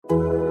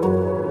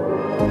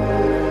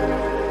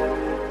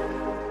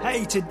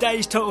Hey,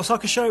 today's Total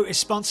Soccer Show is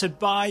sponsored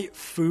by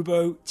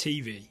Fubo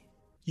TV.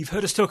 You've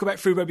heard us talk about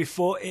Fubo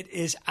before. It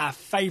is our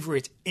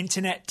favourite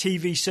internet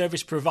TV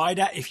service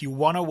provider if you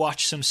want to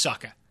watch some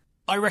soccer.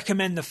 I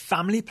recommend the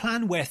family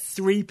plan where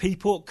 3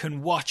 people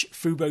can watch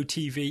Fubo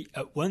TV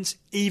at once,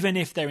 even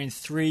if they're in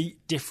 3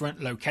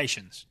 different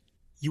locations.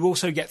 You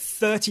also get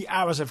 30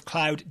 hours of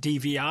cloud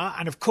DVR,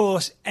 and of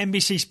course,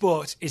 NBC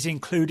Sports is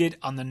included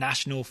on the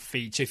national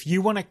feed. So if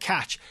you want to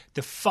catch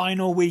the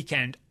final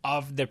weekend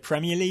of the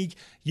Premier League,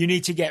 you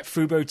need to get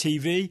Fubo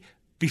TV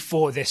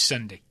before this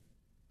Sunday.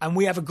 And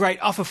we have a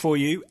great offer for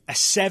you, a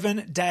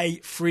 7-day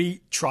free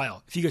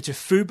trial. If you go to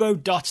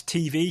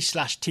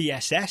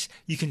fubo.tv/TSS,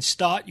 you can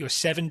start your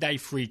 7-day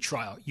free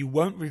trial. You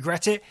won't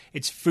regret it.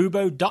 It's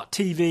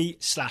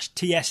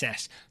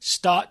fubo.tv/TSS.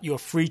 Start your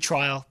free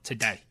trial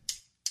today.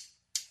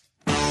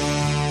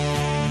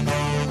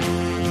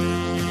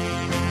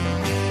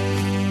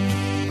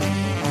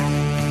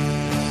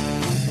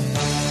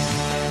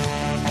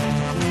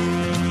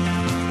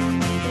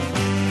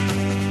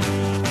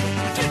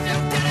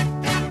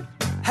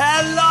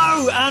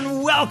 Hello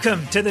and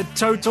welcome to the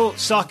Total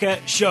Soccer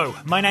Show.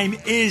 My name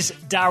is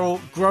Daryl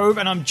Grove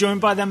and I'm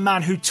joined by the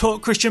man who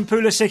taught Christian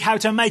Pulisic how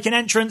to make an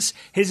entrance.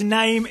 His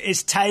name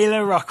is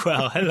Taylor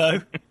Rockwell.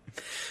 Hello.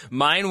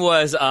 Mine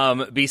was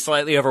be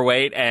slightly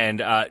overweight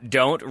and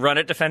don't run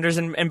at defenders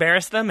and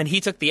embarrass them, and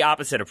he took the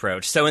opposite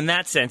approach. So in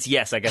that sense,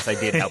 yes, I guess I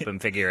did help him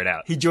figure it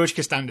out. He George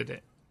Costanza'd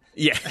it.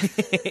 Yeah,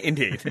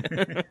 indeed.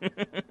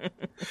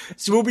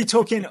 So we'll be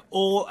talking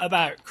all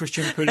about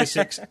Christian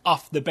Pulisic's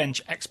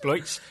off-the-bench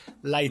exploits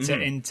later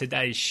in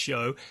today's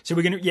show. So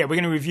we're going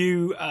to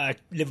review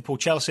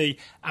Liverpool-Chelsea,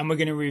 and we're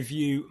going to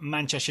review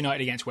Manchester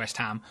United against West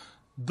Ham.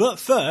 But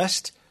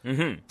first,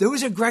 there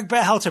was a Greg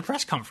Berhalter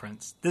press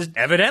conference.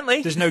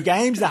 Evidently. There's no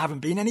games. There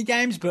haven't been any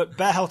games, but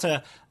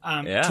Berhalter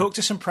talked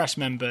to some press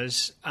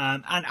members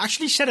and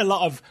actually said a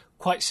lot of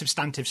quite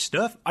substantive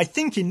stuff. I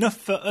think enough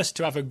for us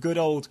to have a good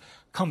old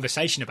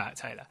conversation about,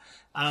 Taylor.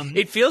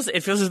 It feels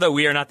as though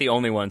we are not the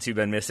only ones who've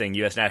been missing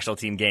U.S. national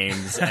team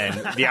games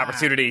and the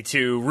opportunity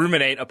to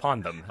ruminate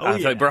upon them.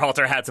 So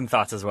Berhalter had some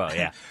thoughts as well,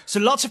 yeah. So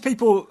lots of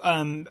people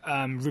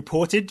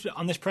reported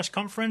on this press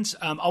conference.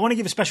 I want to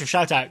give a special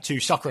shout out to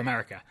Soccer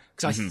America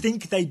because I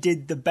think they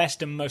did the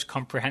best and most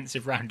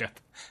comprehensive roundup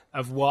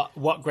of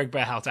what Greg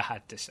Berhalter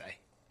had to say.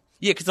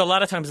 Yeah, because a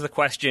lot of times the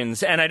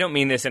questions, and I don't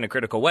mean this in a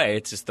critical way,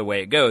 it's just the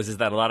way it goes, is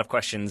that a lot of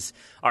questions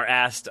are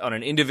asked on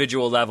an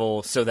individual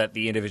level so that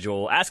the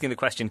individual asking the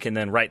question can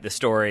then write the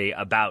story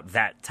about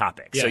that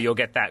topic. Yeah. So you'll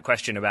get that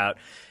question about,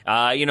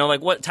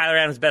 what Tyler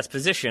Adams' best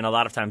position. A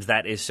lot of times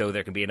that is so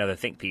there can be another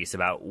think piece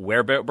about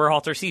where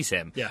Berhalter sees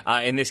him.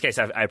 Yeah. In this case,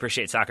 I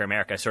appreciate Soccer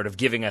America sort of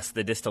giving us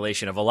the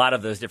distillation of a lot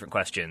of those different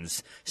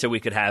questions so we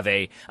could have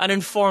an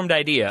informed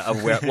idea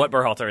of what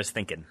Berhalter is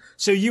thinking.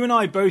 So you and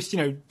I both,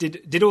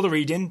 did all the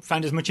reading,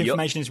 found as much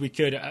information as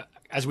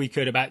we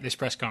could about this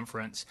press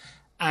conference,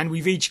 and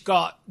we've each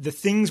got the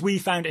things we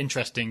found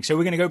interesting. So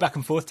we're going to go back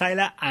and forth,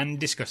 Taylor, and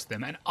discuss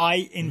them. And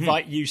I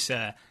invite you,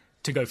 sir,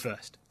 to go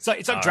first. So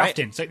it's like all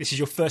drafting. Right. It's like this is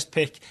your first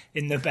pick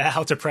in the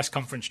Berhalter press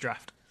conference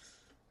draft.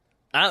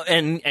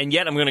 And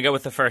yet I'm going to go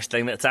with the first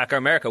thing that Soccer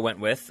America went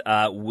with.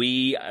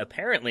 We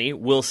apparently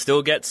will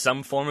still get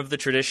some form of the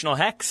traditional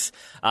hex.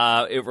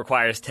 It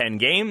requires 10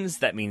 games.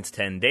 That means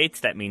 10 dates.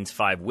 That means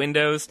 5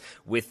 windows.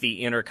 With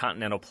the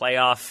Intercontinental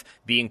Playoff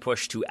being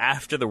pushed to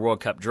after the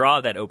World Cup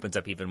draw, that opens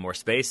up even more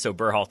space. So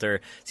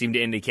Berhalter seemed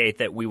to indicate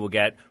that we will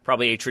get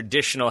probably a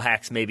traditional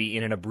hex, maybe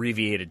in an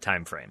abbreviated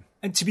time frame.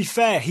 And to be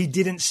fair, he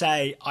didn't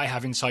say, I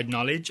have inside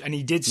knowledge. And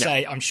he did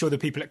say, I'm sure the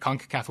people at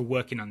CONCACAF are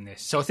working on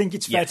this. So I think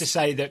it's fair to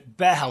say that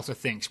Berhalter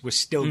thinks we're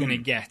still going to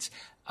get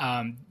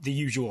the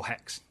usual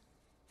hex.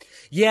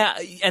 Yeah,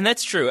 and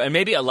that's true. And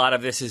maybe a lot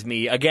of this is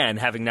me, again,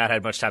 having not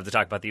had much time to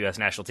talk about the U.S.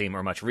 national team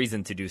or much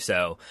reason to do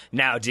so,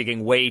 now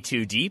digging way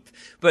too deep.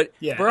 But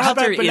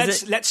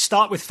Berhalter let's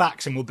start with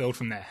facts and we'll build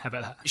from there. How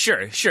about that?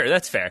 Sure,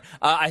 that's fair.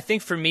 I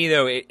think for me,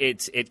 though,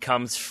 it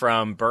comes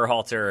from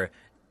Berhalter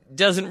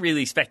doesn't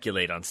really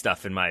speculate on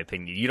stuff, in my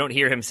opinion. You don't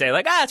hear him say,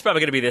 it's probably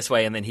going to be this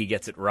way, and then he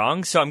gets it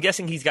wrong. So I'm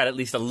guessing he's got at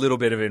least a little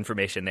bit of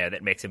information there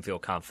that makes him feel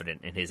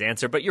confident in his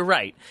answer. But you're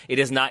right. It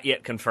is not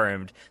yet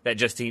confirmed. That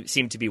just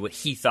seemed to be what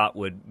he thought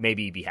would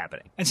maybe be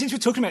happening. And since we're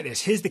talking about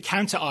this, here's the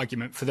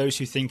counter-argument for those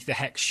who think the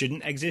hex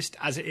shouldn't exist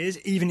as it is,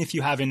 even if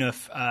you have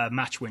enough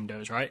match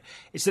windows, right?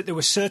 It's that there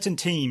were certain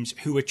teams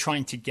who were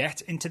trying to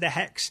get into the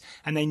hex,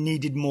 and they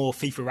needed more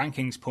FIFA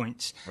rankings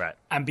points. Right.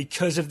 And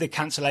because of the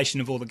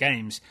cancellation of all the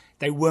games,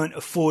 they weren't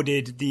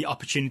afforded the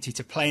opportunity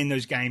to play in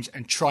those games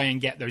and try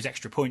and get those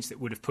extra points that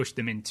would have pushed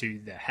them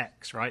into the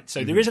hex, right?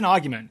 So there is an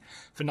argument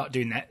for not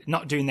doing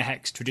the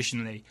hex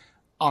traditionally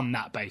on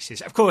that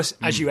basis. Of course,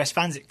 as US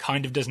fans, it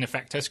kind of doesn't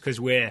affect us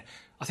because we're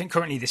I think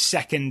currently the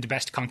second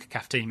best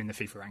CONCACAF team in the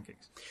FIFA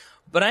rankings.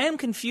 But I am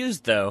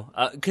confused, though,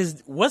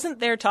 because wasn't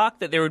there talk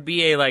that there would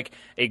be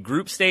a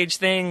group stage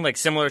thing, like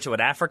similar to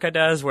what Africa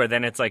does, where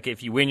then it's like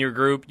if you win your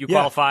group, you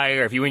qualify,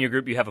 or if you win your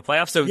group, you have a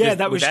playoff? So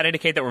would that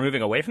indicate that we're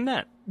moving away from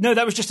that? No,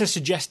 that was just a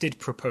suggested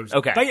proposal.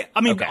 Okay. But,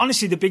 I mean,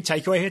 honestly, the big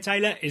takeaway here,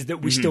 Taylor, is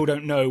that we still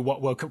don't know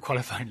what World Cup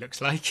qualifying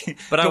looks like.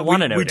 But I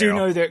want to know, We do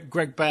know that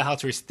Greg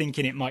Berhalter is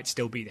thinking it might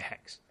still be the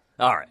Hex.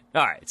 All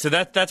right. So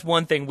that's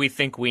one thing we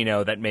think we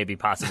know that maybe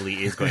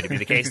possibly is going to be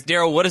the case.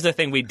 Daryl, what is the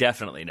thing we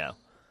definitely know?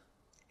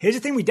 Here's the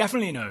thing we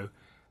definitely know.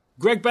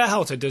 Greg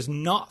Berhalter does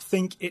not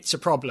think it's a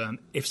problem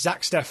if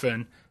Zach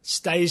Steffen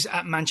stays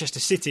at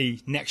Manchester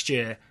City next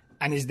year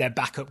and is their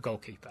backup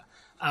goalkeeper.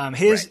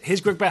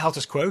 Here's Greg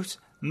Berhalter's quote.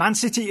 Man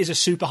City is a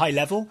super high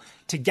level.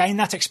 To gain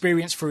that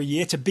experience for a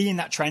year, to be in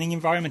that training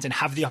environment and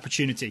have the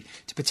opportunity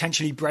to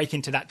potentially break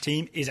into that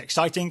team is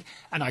exciting,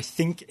 and I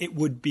think it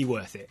would be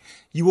worth it.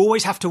 You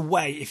always have to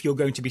weigh if you're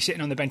going to be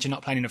sitting on the bench and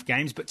not playing enough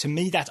games, but to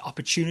me, that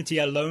opportunity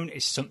alone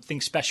is something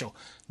special.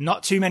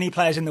 Not too many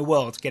players in the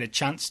world get a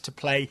chance to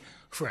play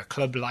for a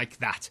club like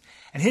that.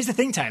 And here's the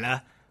thing,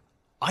 Taylor.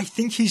 I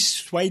think he's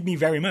swayed me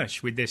very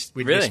much with this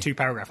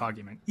two-paragraph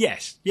argument.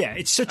 Yes, yeah,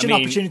 it's such an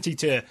opportunity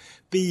to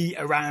be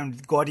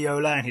around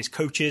Guardiola and his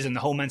coaches and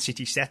the whole Man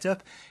City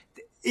setup.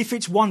 If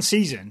it's one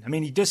season, I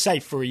mean, he does say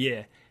for a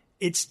year,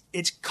 it's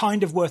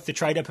kind of worth the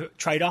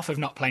trade-off of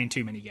not playing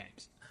too many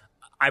games.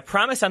 I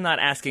promise I'm not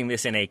asking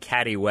this in a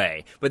catty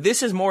way, but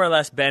this has more or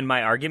less been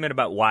my argument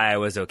about why I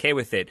was okay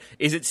with it.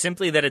 Is it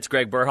simply that it's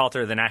Greg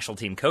Berhalter, the national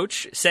team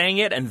coach, saying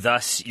it, and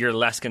thus you're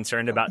less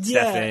concerned about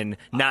Steffen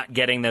not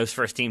getting those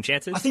first team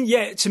chances? I think,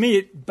 to me,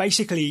 it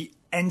basically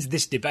ends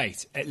this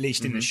debate, at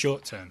least in the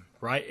short term,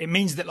 right? It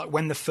means that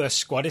when the first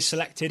squad is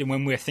selected and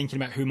when we're thinking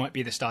about who might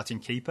be the starting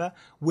keeper,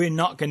 we're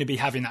not going to be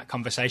having that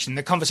conversation.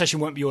 The conversation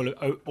won't be all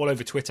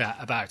over Twitter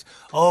about,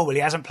 he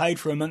hasn't played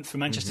for a month for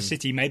Manchester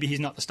City, maybe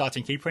he's not the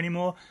starting keeper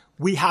anymore.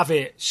 We have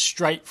it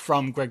straight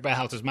from Greg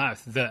Berhalter's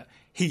mouth that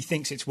he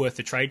thinks it's worth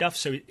the trade-off,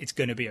 so it's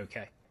going to be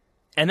okay.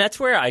 And that's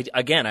where, I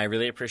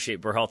really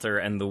appreciate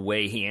Berhalter and the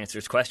way he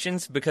answers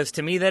questions, because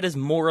to me that is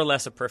more or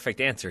less a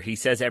perfect answer. He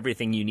says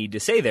everything you need to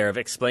say there of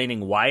explaining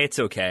why it's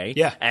okay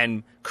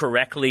and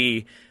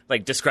correctly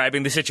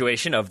describing the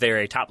situation of they're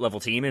a top-level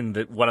team in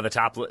one of the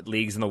top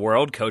leagues in the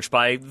world, coached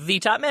by the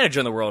top manager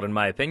in the world, in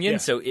my opinion. Yeah.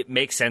 So it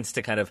makes sense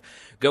to kind of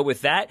go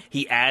with that.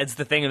 He adds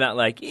the thing about,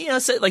 you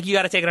got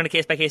to take it on a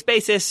case-by-case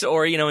basis,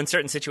 or, in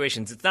certain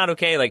situations it's not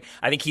okay.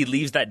 I think he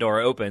leaves that door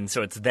open,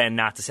 so it's then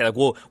not to say,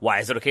 why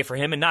is it okay for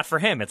him and not for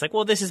him? It's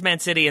this is Man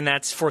City and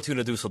that's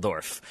Fortuna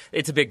Dusseldorf.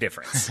 It's a big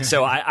difference.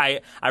 So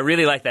I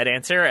really like that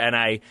answer, and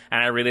I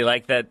really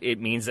like that it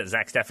means that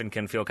Zach Steffen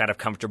can feel kind of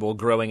comfortable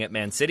growing at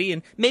Man City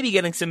and maybe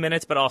getting some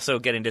minutes, but also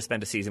getting to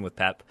spend a season with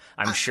Pep.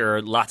 I'm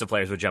sure lots of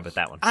players would jump at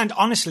that one. And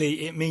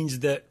honestly, it means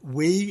that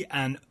we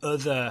and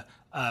other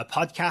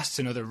podcasts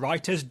and other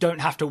writers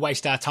don't have to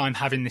waste our time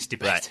having this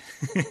debate.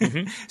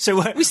 Right.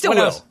 So we still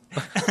will.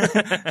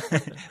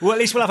 Well, at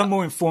least we'll have a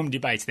more informed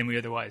debate than we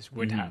otherwise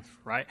would have,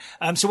 right?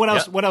 So what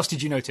else? What else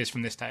did you notice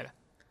from this, Taylor?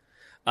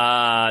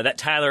 That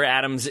Tyler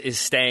Adams is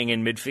staying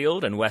in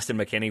midfield and Weston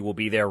McKennie will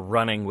be there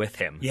running with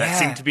him. Yeah. That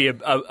seemed to be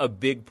a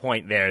big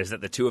point there, is that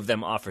the two of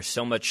them offer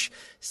so much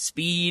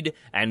speed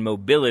and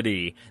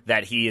mobility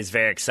that he is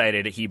very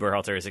excited.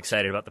 Berhalter is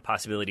excited about the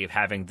possibility of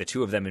having the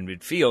two of them in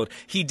midfield.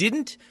 He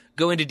didn't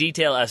go into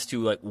detail as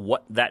to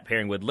what that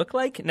pairing would look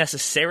like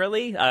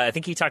necessarily. I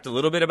think he talked a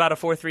little bit about a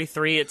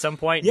 4-3-3 at some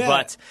point,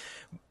 but...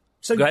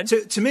 So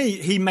to me,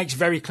 he makes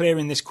very clear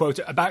in this quote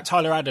about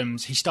Tyler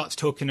Adams, he starts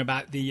talking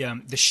about the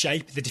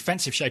shape, the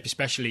defensive shape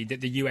especially,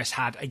 that the US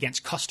had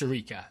against Costa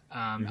Rica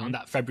on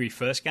that February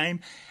 1st game.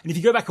 And if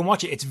you go back and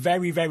watch it, it's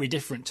very, very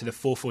different to the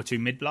 4-4-2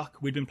 mid-block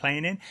we'd been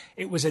playing in.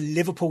 It was a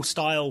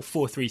Liverpool-style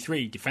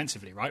 4-3-3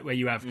 defensively, right, where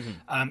you have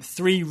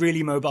three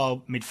really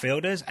mobile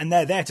midfielders, and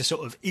they're there to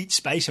sort of eat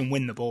space and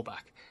win the ball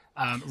back.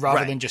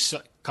 Rather than just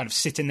kind of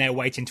sitting there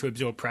waiting to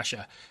absorb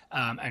pressure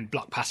and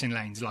block passing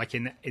lanes like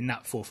in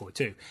that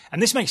 4-4-2.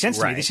 And this makes sense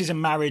to me. This is a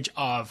marriage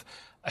of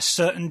a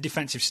certain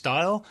defensive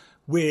style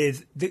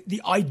with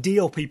the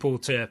ideal people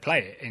to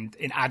play it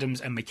in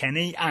Adams and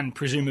McKennie and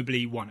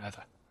presumably one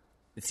other.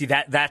 See,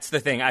 that's the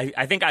thing.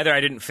 I think either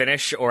I didn't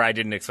finish or I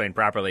didn't explain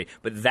properly,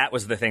 but that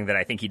was the thing that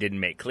I think he didn't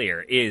make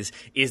clear. Is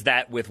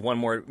that with one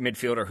more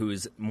midfielder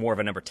who's more of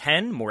a number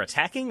 10, more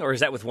attacking, or is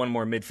that with one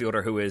more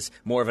midfielder who is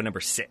more of a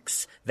number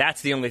 6?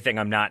 That's the only thing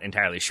I'm not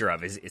entirely sure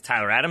of. Is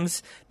Tyler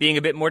Adams being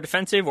a bit more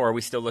defensive, or are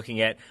we still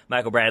looking at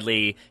Michael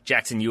Bradley,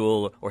 Jackson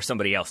Ewell, or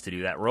somebody else to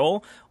do that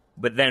role?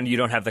 But then you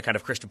don't have the kind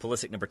of Christian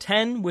Pulisic number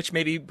 10, which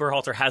maybe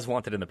Berhalter has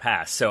wanted in the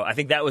past. So I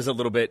think that was a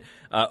little bit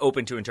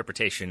open to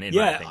interpretation, in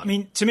my opinion. I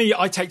mean, to me,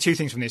 I take two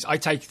things from this. I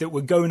take that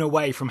we're going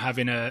away from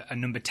having a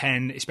number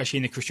 10, especially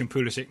in the Christian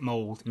Pulisic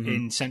mould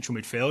in central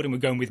midfield, and we're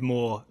going with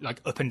more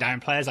up and down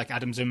players like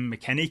Adams and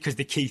McKennie, because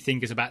the key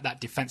thing is about that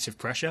defensive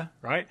pressure,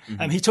 right?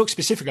 He talks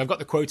specifically, I've got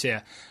the quote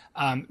here,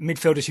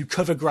 midfielders who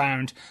cover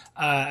ground,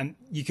 and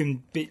you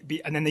can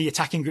and then the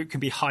attacking group can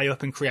be high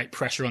up and create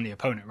pressure on the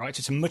opponent, right?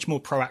 So it's a much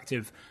more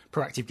proactive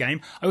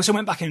game. I also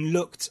went back and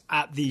looked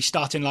at the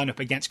starting lineup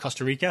against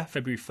Costa Rica,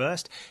 February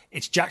 1st.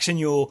 It's Jackson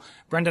Yueill,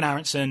 Brendan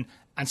Aronson,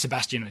 and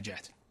Sebastian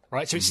Lletget.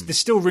 Right, so there's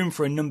still room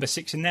for a number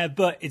 6 in there,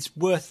 but it's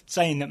worth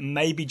saying that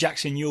maybe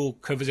Jackson Yueill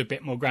covers a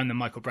bit more ground than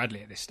Michael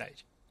Bradley at this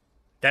stage.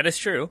 That is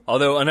true.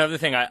 Although another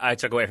thing I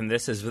took away from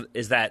this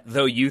is that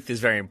though youth is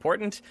very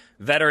important,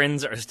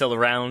 veterans are still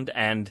around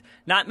and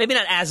maybe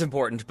not as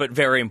important, but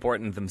very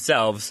important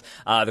themselves.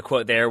 The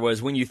quote there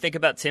was, when you think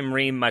about Tim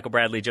Ream, Michael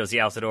Bradley, Jozy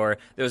Altidore,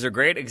 those are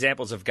great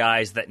examples of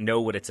guys that know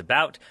what it's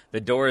about.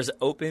 The door is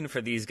open for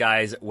these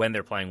guys when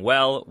they're playing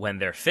well, when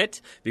they're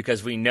fit,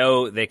 because we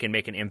know they can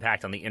make an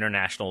impact on the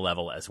international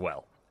level as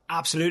well.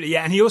 Absolutely,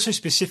 yeah. And he also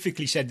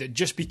specifically said that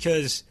just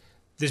because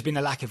there's been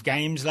a lack of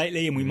games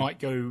lately and we might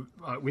go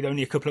with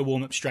only a couple of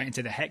warm-ups straight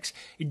into the Hex,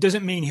 it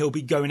doesn't mean he'll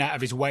be going out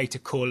of his way to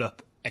call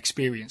up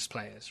experienced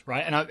players,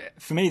 right? And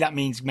for me, that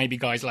means maybe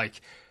guys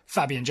like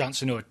Fabian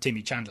Johnson or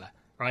Timmy Chandler,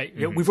 right?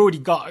 Mm-hmm. We've already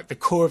got the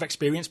core of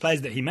experienced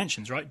players that he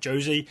mentions, right?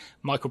 Jozy,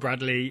 Michael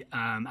Bradley,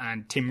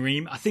 and Tim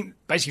Ream. I think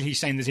basically he's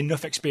saying there's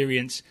enough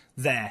experience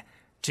there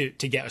to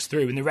get us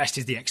through, and the rest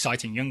is the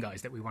exciting young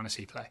guys that we want to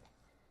see play.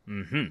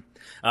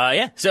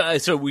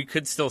 So we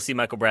could still see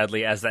Michael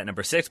Bradley as that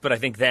number 6, but I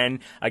think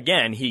then,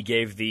 again, he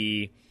gave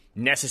the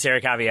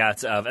necessary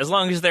caveats of as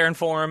long as they're in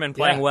form and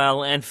playing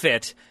well and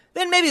fit,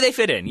 then maybe they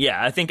fit in.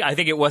 Yeah, I think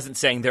it wasn't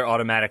saying they're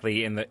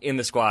automatically in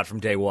the squad from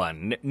day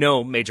one.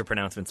 No major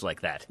pronouncements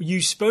like that.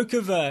 You spoke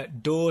of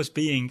doors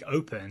being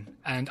open,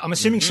 and I'm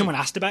assuming someone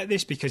asked about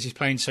this because he's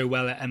playing so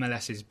well at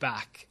MLS's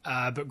back.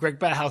 But Greg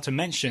Berhalter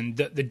mentioned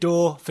that the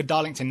door for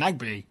Darlington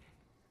Nagbe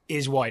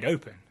is wide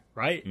open.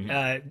 Right?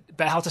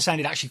 Berhalter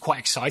sounded actually quite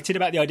excited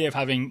about the idea of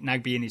having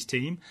Nagbe in his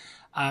team.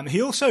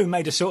 He also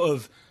made a sort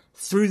of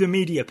through the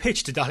media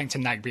pitch to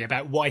Darlington Nagbe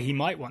about why he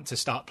might want to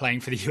start playing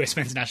for the US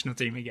men's national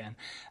team again.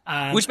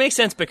 Which makes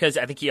sense because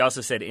I think he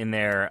also said in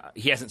there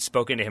he hasn't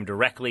spoken to him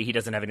directly. He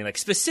doesn't have any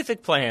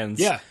specific plans.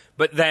 Yeah.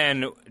 But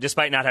then,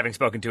 despite not having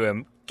spoken to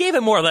him, gave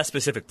a more or less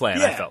specific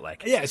plan, I felt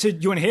like. Yeah, so do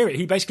you want to hear it?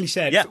 He basically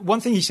said, one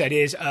thing he said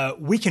is,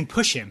 we can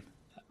push him.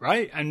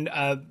 Right, and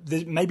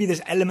maybe there's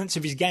elements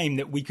of his game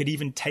that we could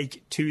even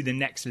take to the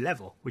next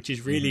level, which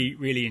is really,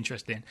 really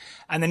interesting.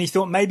 And then he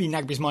thought maybe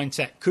Nagbe's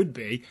mindset could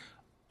be,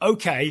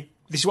 okay,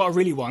 this is what I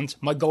really want.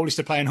 My goal is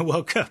to play in a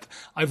World Cup.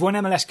 I've won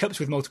MLS Cups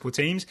with multiple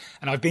teams,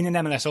 and I've been an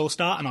MLS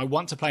All-Star, and I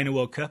want to play in a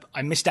World Cup.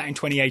 I missed out in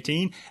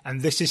 2018,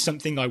 and this is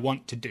something I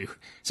want to do.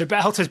 So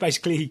Berhalter's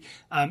basically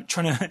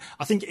trying to,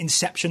 I think,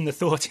 inception the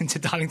thought into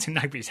Darlington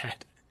Nagbe's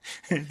head.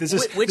 there's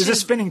a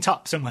spinning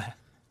top somewhere.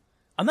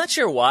 I'm not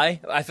sure why.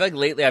 I feel like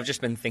lately I've just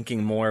been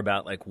thinking more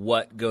about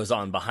what goes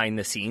on behind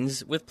the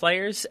scenes with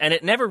players, and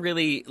it never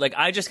really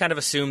I just kind of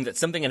assumed that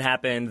something had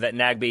happened, that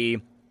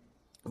Nagbe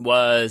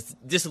was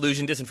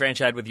disillusioned,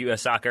 disenfranchised with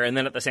U.S. soccer, and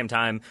then at the same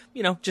time,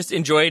 just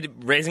enjoyed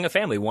raising a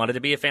family, wanted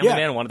to be a family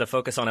man, wanted to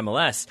focus on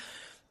MLS.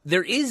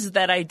 There is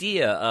that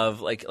idea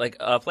of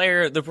a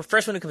player. The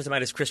first one who comes to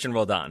mind is Christian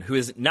Roldan, who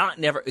is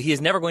he is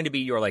never going to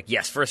be your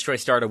first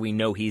choice starter. We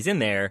know he's in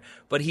there,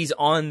 but he's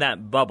on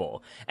that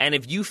bubble. And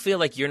if you feel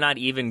like you're not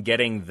even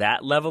getting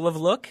that level of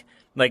look,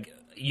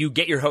 you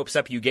get your hopes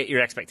up, you get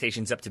your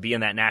expectations up to be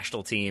in that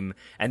national team,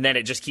 and then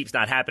it just keeps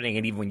not happening.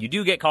 And even when you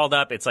do get called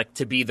up, it's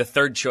to be the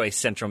third choice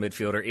central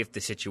midfielder if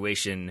the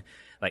situation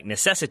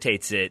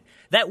necessitates it.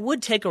 That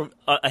would take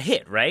a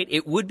hit, right?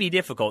 It would be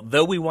difficult,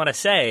 though we want to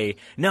say,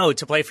 no,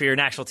 to play for your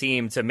national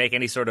team, to make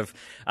any sort of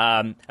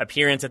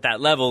appearance at that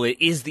level, it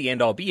is the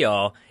end-all,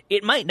 be-all.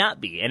 It might not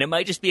be, and it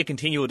might just be a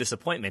continual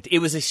disappointment. It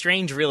was a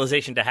strange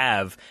realization to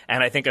have,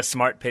 and I think a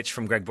smart pitch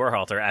from Greg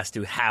Berhalter as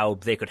to how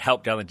they could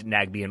help Darlington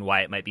Nagbe and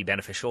why it might be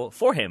beneficial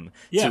for him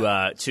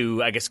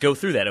to I guess, go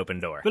through that open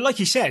door. But like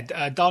you said,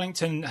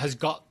 Darlington has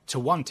got to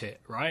want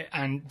it, right?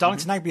 And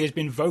Darlington Nagbe has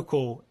been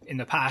vocal in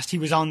the past. He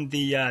was on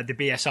the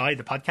BSI,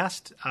 the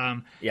podcast,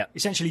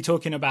 essentially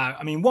talking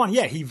about,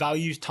 he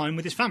values time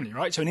with his family,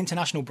 right? So an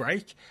international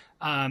break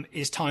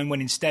is time when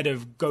instead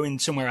of going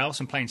somewhere else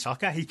and playing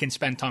soccer, he can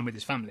spend time with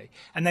his family.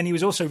 And then he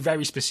was also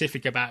very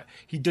specific about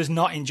he does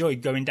not enjoy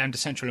going down to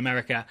Central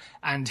America.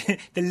 And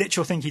the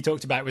literal thing he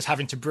talked about was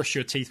having to brush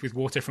your teeth with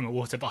water from a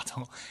water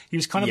bottle. He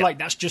was kind of I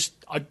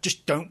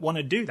just don't want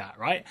to do that,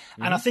 right?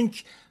 And I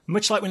think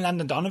much like when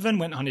Landon Donovan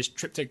went on his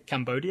trip to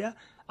Cambodia,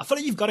 I feel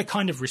like you've got to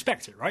kind of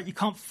respect it, right? You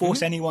can't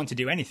force anyone to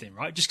do anything,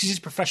 right? Just because he's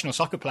a professional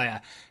soccer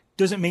player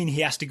doesn't mean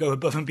he has to go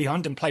above and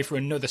beyond and play for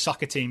another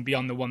soccer team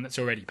beyond the one that's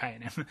already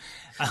paying him.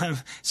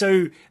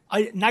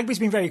 Nagbe's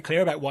been very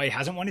clear about why he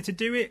hasn't wanted to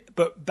do it,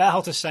 but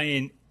Berhalter's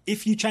saying,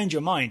 if you change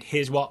your mind,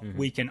 here's what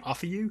we can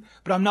offer you.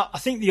 But I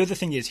think the other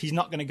thing is he's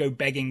not going to go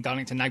begging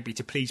Darlington Nagbe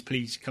to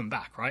please come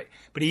back, right?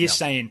 But he is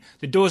saying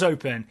the door's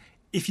open.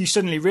 If you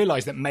suddenly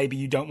realise that maybe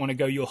you don't want to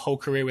go your whole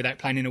career without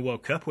playing in a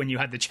World Cup when you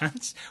had the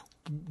chance,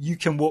 you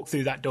can walk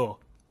through that door.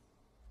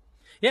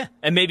 Yeah,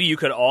 and maybe you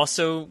could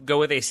also go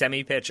with a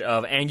semi-pitch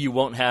of, and you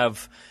won't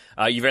have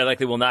You very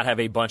likely will not have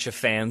a bunch of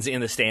fans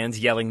in the stands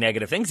yelling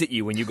negative things at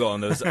you when you go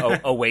on those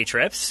away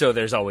trips, so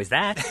there's always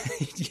that.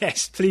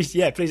 Yes, please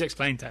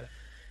explain, Tyler.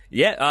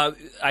 Yeah,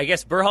 I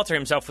guess Berhalter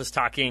himself was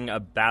talking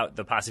about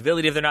the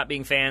possibility of there not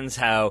being fans,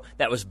 how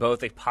that was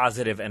both a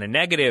positive and a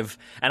negative.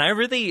 And I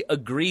really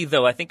agree,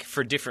 though, I think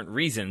for different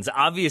reasons.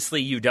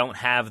 Obviously, you don't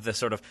have the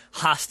sort of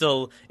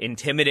hostile,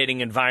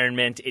 intimidating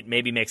environment. It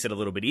maybe makes it a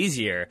little bit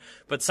easier.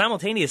 But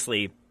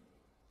simultaneously,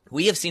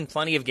 we have seen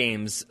plenty of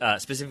games,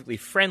 specifically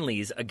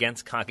friendlies,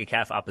 against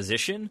CONCACAF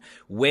opposition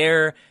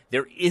where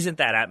there isn't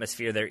that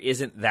atmosphere, there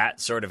isn't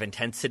that sort of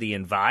intensity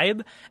and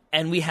vibe,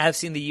 and we have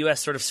seen the U.S.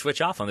 sort of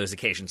switch off on those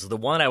occasions. So the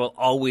one I will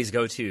always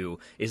go to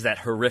is that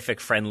horrific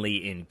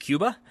friendly in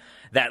Cuba.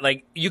 That,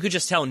 like, you could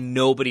just tell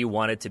nobody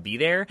wanted to be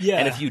there. Yeah.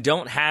 And if you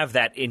don't have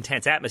that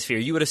intense atmosphere,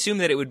 you would assume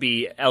that it would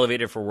be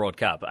elevated for World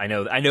Cup. I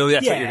know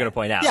that's what you're going to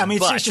point out. Yeah, I mean,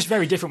 it's just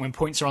very different when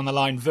points are on the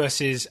line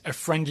versus a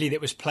friendly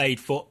that was played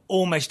for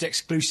almost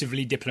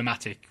exclusively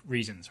diplomatic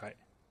reasons, right?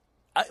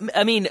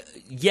 I mean,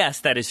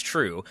 yes, that is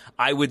true.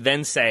 I would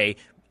then say,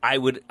 I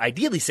would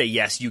ideally say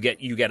yes, you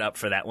get up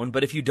for that one.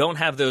 But if you don't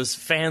have those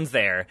fans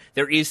there,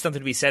 there is something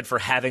to be said for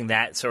having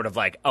that sort of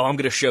like, oh, I'm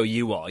going to show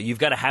you all. You've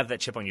got to have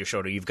that chip on your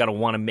shoulder. You've got to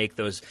want to make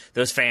those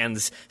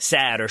fans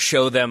sad or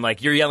show them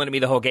like, you're yelling at me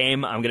the whole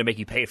game. I'm going to make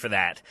you pay for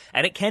that.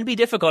 And it can be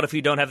difficult if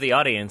you don't have the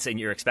audience and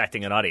you're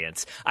expecting an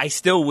audience. I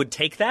still would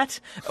take that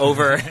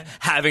over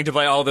having to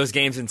play all those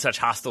games in such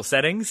hostile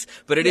settings.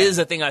 But it is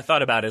a thing I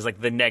thought about as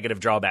like the negative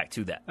drawback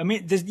to that. I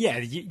mean,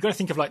 you got to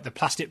think of like the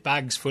plastic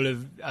bags full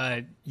of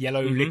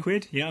yellow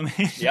liquid, you know what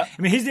I mean? Yeah.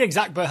 I mean, here's the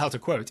exact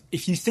Berhalter quote.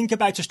 If you think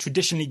about us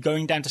traditionally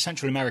going down to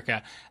Central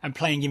America and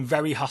playing in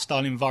very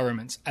hostile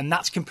environments, and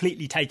that's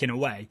completely taken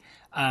away,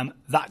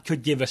 that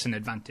could give us an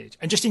advantage.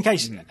 And just in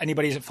case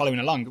anybody isn't following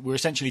along, we're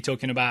essentially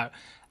talking about,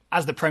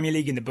 as the Premier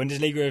League and the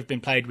Bundesliga have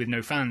been played with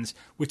no fans,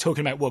 we're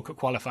talking about World Cup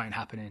qualifying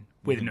happening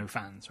with no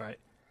fans, right?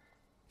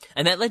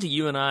 And that led to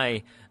you and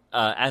I,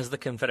 as the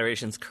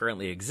confederations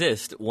currently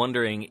exist,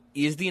 wondering,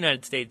 is the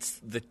United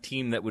States the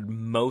team that would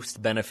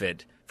most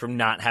benefit from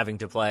not having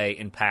to play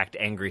in packed,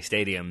 angry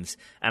stadiums?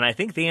 And I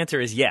think the answer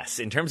is yes.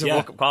 In terms of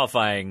World Cup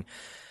qualifying,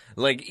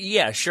 like,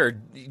 yeah, sure,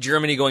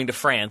 Germany going to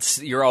France,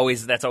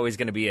 that's always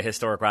going to be a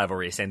historic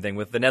rivalry. Same thing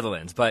with the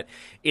Netherlands. But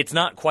it's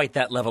not quite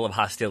that level of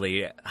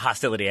hostility,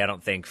 I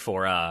don't think,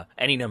 for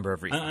any number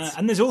of reasons.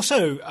 And there's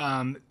also,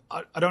 I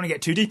don't want to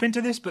get too deep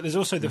into this, but there's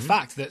also the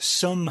fact that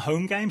some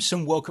home games,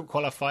 some World Cup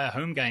qualifier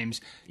home games,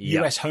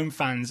 US home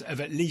fans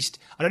have at least,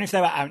 I don't know if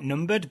they were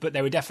outnumbered, but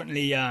they were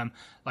definitely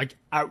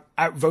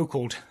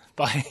out-vocaled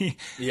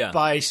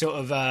by sort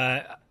of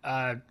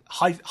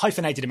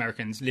hyphenated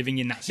Americans living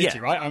in that city,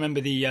 right? I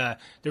remember the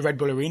Red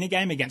Bull Arena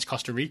game against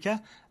Costa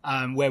Rica,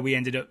 where we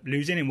ended up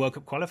losing in World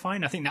Cup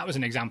qualifying. I think that was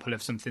an example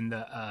of something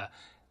that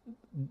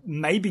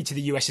maybe to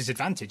the US's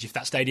advantage. If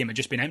that stadium had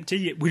just been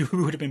empty, we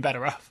would have been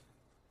better off.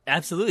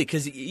 Absolutely,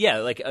 because,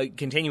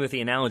 continue with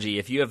the analogy.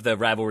 If you have the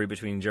rivalry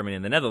between Germany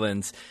and the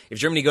Netherlands, if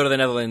Germany go to the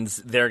Netherlands,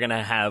 they're going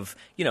to have,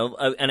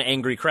 an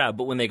angry crowd.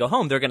 But when they go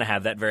home, they're going to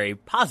have that very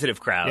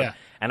positive crowd. Yeah.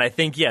 And I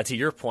think, to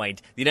your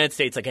point, the United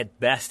States, at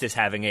best, is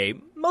having a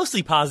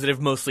mostly positive,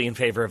 mostly in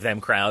favor of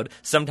them crowd.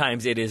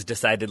 Sometimes it is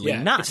decidedly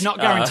not, it's not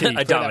guaranteed,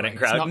 a dominant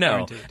crowd. No.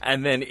 Guaranteed.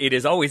 And then it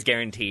is always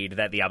guaranteed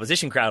that the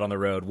opposition crowd on the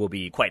road will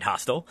be quite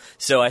hostile.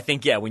 So I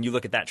think, when you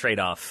look at that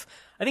trade-off,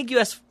 I think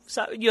U.S.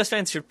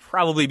 fans should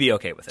probably be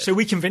okay with it. So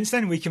we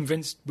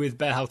convinced with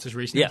Berhalter's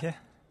reasoning here?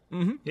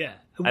 Mm-hmm. Yeah.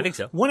 I think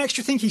so. One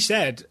extra thing he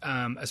said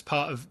as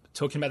part of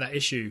talking about that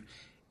issue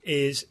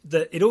is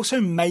that it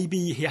also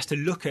maybe he has to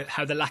look at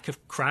how the lack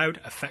of crowd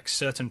affects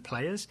certain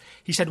players.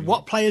 He said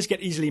what players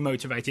get easily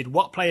motivated,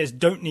 what players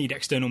don't need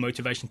external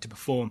motivation to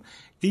perform.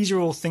 These are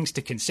all things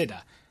to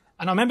consider.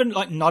 And I remember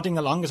nodding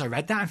along as I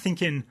read that and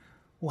thinking,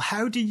 well,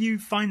 how do you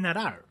find that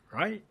out,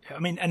 right? I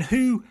mean, and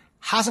who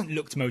hasn't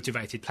looked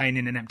motivated playing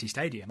in an empty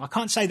stadium? I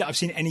can't say that I've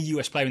seen any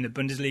US player in the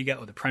Bundesliga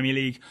or the Premier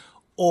League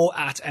or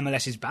at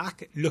MLS's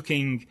back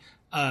looking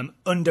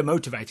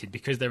under-motivated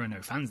because there are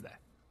no fans there.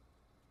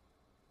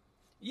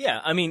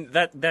 Yeah, I mean,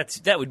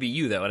 that would be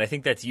you, though, and I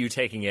think that's you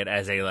taking it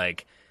as a,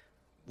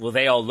 well,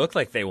 they all look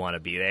like they want to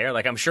be there.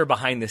 I'm sure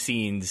behind the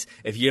scenes,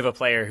 if you have a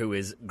player who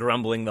is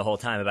grumbling the whole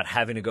time about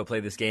having to go play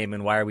this game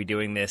and why are we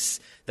doing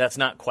this, that's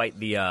not quite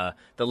the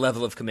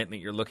level of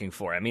commitment you're looking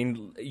for. I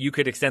mean, you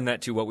could extend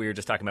that to what we were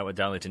just talking about with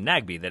Darlington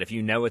Nagbe, that if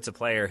you know it's a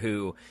player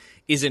who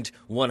isn't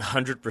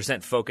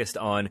 100% focused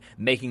on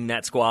making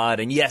that squad,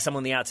 and yes, I'm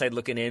on the outside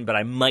looking in, but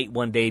I might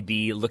one day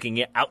be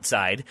looking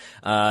outside.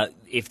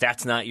 If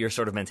that's not your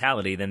sort of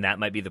mentality, then that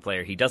might be the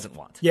player he doesn't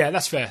want. Yeah,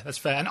 that's fair.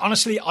 And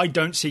honestly, I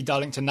don't see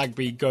Darlington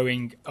Nagbe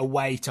going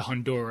away to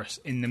Honduras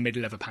in the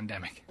middle of a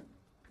pandemic.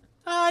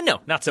 No,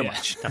 not so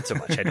much. Not so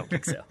much. I don't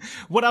think so.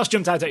 What else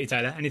jumped out at you,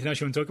 Tyler? Anything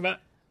else you want to talk about?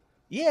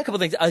 Yeah, a couple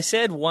things. I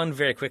said one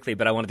very quickly,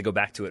 but I wanted to go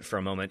back to it for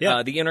a moment.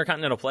 Yeah. The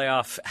Intercontinental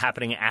Playoff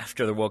happening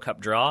after the World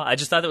Cup draw. I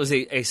just thought that was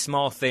a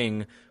small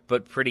thing,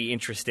 but pretty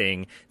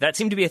interesting. That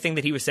seemed to be a thing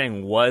that he was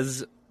saying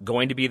was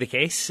going to be the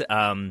case.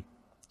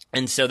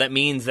 And so that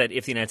means that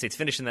if the United States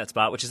finish in that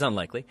spot, which is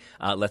unlikely,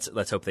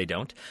 let's hope they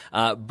don't,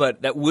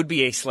 but that would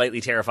be a slightly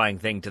terrifying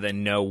thing to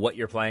then know what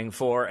you're playing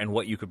for and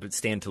what you could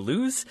stand to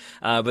lose.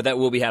 But that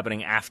will be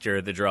happening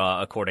after the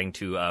draw, according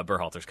to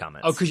Berhalter's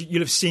comments. Oh, because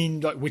you'll have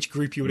seen like which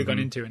group you would have gone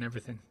into and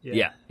everything.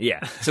 Yeah.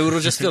 So it'll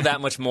just feel that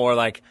much more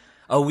like,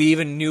 oh, we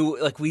even knew,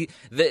 like we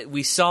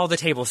saw the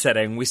table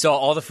setting, we saw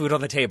all the food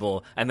on the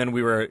table, and then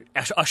we were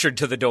ushered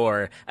to the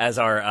door as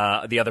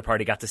the other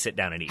party got to sit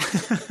down and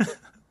eat.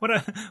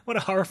 What a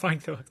horrifying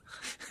thought.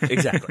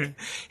 Exactly.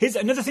 Here's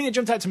another thing that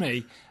jumped out to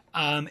me.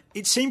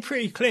 It seemed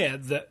pretty clear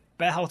that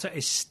Berhalter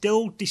is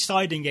still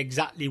deciding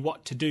exactly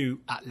what to do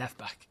at left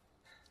back.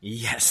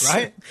 Yes.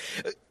 Right?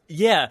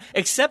 Yeah,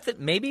 except that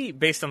maybe,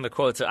 based on the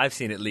quotes that I've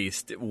seen at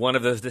least, one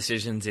of those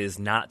decisions is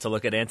not to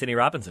look at Anthony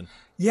Robinson.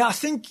 Yeah, I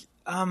think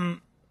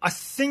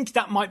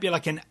that might be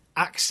like an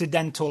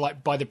accidental,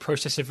 like by the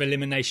process of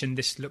elimination,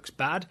 this looks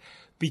bad.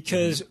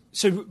 Because,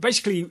 so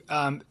basically,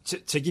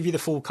 to give you the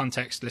full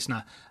context,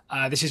 listener,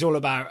 this is all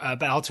about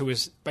Berhalter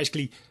was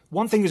basically,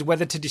 one thing is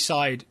whether to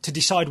decide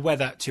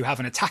whether to have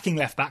an attacking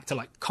left back to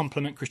like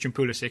complement Christian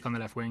Pulisic on the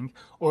left wing,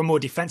 or a more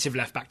defensive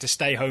left back to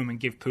stay home and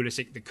give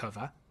Pulisic the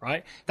cover,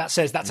 right? That's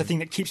a thing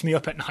that keeps me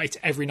up at night,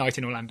 every night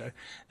in Orlando.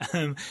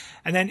 And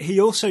then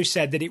he also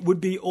said that it would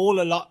be all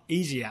a lot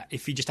easier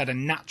if he just had a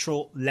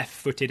natural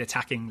left-footed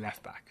attacking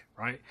left back.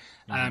 Right,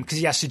 because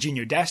he has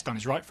Serginho Dest on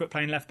his right foot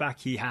playing left back.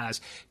 He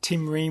has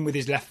Tim Ream with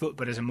his left foot,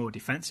 but as a more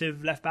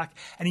defensive left back.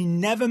 And he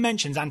never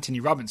mentions Anthony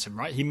Robinson.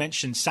 Right, he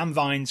mentions Sam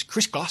Vines,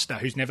 Chris Gloucester,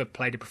 who's never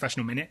played a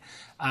professional minute,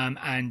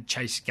 and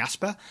Chase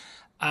Gasper.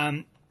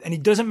 And he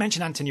doesn't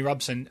mention Anthony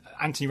Robinson,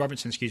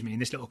 in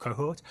this little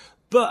cohort.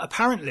 But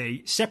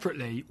apparently,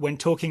 separately, when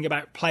talking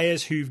about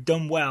players who've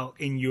done well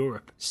in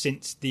Europe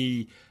since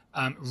the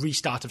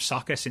restart of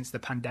soccer, since the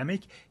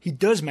pandemic, he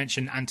does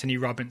mention Anthony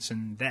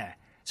Robinson there.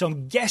 So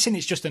I'm guessing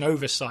it's just an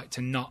oversight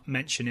to not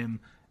mention him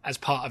as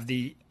part of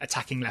the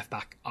attacking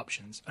left-back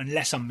options,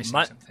 unless I'm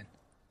missing something.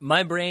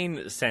 My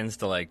brain tends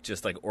to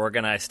just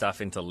organize stuff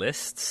into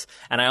lists,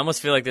 and I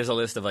almost feel like there's a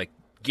list of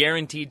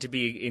guaranteed to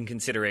be in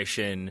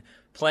consideration,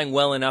 playing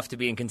well enough to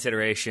be in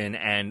consideration,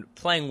 and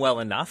playing well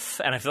enough.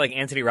 And I feel like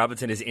Anthony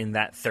Robinson is in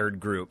that third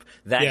group.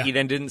 He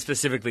then didn't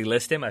specifically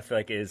list him, I feel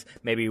like is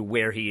maybe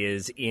where he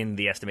is in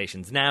the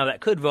estimations now. That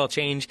could well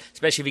change,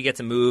 especially if he gets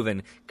a move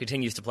and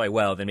continues to play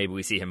well, then maybe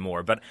we see him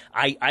more. But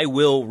I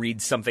will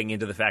read something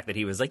into the fact that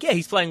he was like, yeah,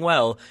 he's playing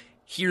well.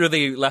 Here are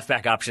the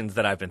left-back options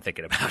that I've been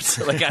thinking about.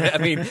 I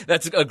mean,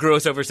 that's a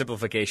gross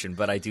oversimplification,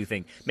 but I do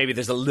think maybe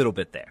there's a little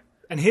bit there.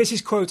 And here's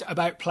his quote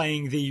about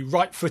playing the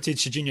right-footed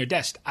Serginho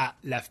Dest at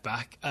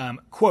left-back.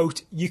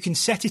 Quote, "You can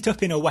set it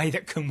up in a way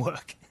that can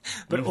work,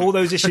 but all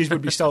those issues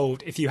would be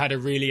solved if you had a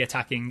really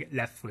attacking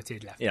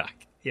left-footed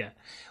left-back." Yeah.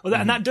 Well,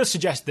 and that does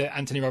suggest that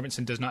Anthony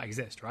Robinson does not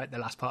exist, right? The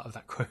last part of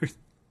that quote.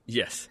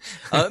 Yes,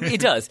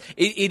 it does.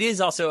 It is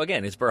also,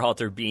 again, it's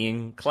Berhalter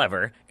being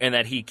clever and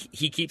that he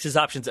keeps his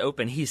options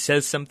open. He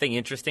says something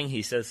interesting.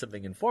 He says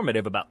something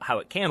informative about how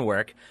it can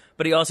work.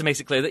 But he also makes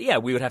it clear that, yeah,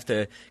 we would have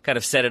to kind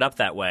of set it up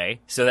that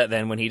way so that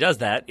then when he does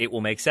that, it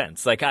will make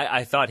sense.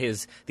 I thought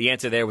the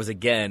answer there was,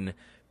 again,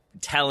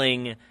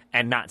 telling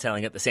and not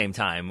telling at the same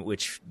time,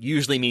 which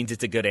usually means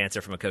it's a good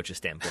answer from a coach's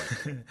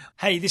standpoint.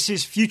 Hey, this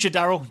is Future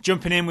Daryl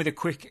jumping in with a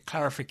quick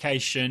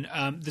clarification.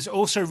 There's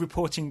also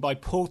reporting by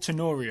Paul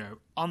Tenorio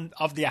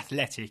of The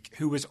Athletic,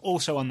 who was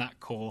also on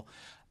that call.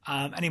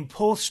 And in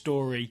Paul's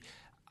story,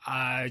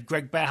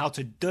 Greg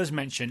Berhalter does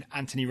mention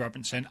Anthony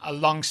Robinson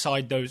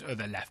alongside those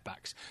other left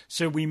backs.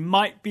 So we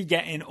might be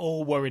getting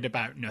all worried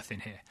about nothing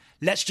here.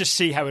 Let's just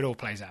see how it all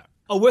plays out.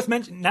 Oh, worth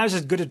mentioning, now's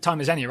as good a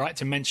time as any, right,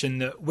 to mention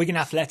that Wigan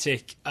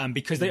Athletic,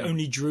 because they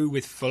only drew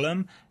with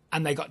Fulham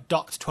and they got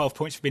docked 12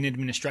 points for being in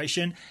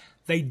administration,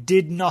 they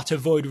did not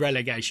avoid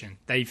relegation.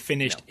 They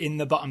finished in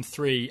the bottom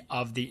three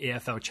of the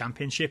EFL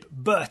Championship,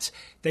 but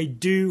they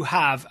do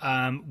have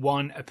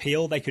one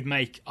appeal they could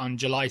make on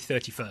July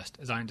 31st,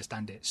 as I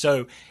understand it.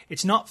 So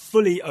it's not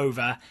fully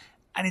over.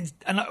 And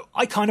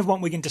I kind of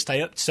want Wigan to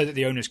stay up so that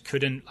the owners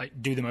couldn't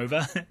do them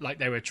over like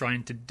they were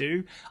trying to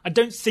do. I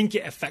don't think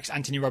it affects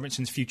Anthony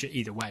Robinson's future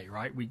either way,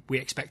 right? We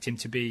expect him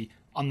to be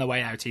on the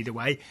way out either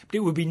way. But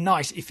it would be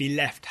nice if he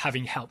left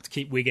having helped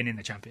keep Wigan in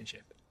the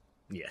Championship.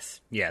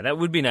 Yes. Yeah, that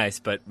would be nice,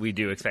 but we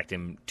do expect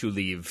him to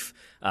leave.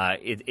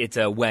 It's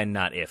a when,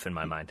 not if, in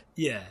my mind.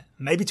 Yeah.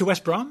 Maybe to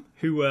West Brom,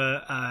 who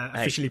were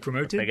officially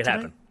promoted. Let's make it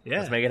happen. Yeah.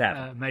 Let's make it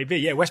happen. Maybe.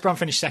 Yeah, West Brom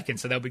finished second,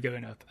 so they'll be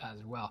going up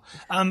as well.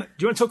 Do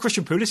you want to talk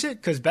Christian Pulisic?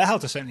 Because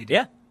Berhalter certainly did.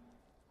 Yeah.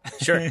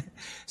 Sure.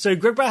 So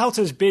Greg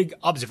Berhalter's big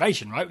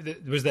observation,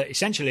 right, was that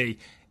essentially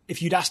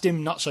if you'd asked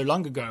him not so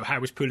long ago how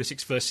was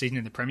Pulisic's first season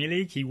in the Premier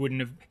League, he'd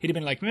have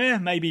been like,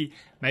 maybe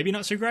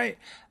not so great.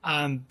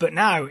 But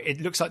now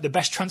it looks like the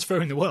best transfer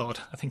in the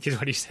world, I think is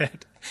what he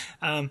said.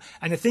 And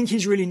the thing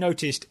he's really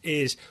noticed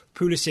is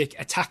Pulisic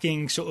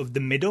attacking sort of the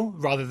middle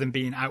rather than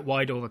being out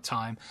wide all the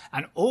time.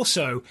 And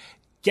also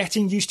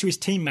getting used to his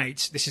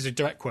teammates, this is a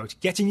direct quote,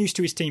 getting used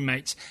to his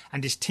teammates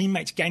and his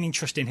teammates gaining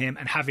trust in him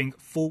and having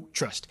full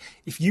trust.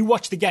 If you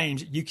watch the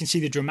games, you can see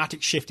the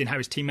dramatic shift in how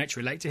his teammates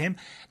relate to him.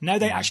 Now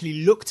they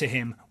actually look to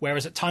him,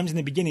 whereas at times in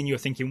the beginning you were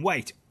thinking,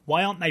 wait,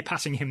 why aren't they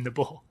passing him the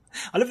ball?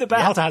 I love that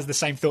Berhalter has the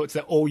same thoughts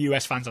that all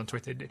US fans on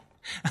Twitter did.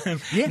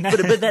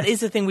 But that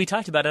is the thing we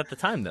talked about at the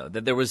time, though,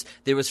 that there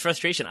was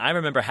frustration. I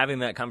remember having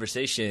that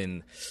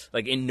conversation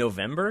like in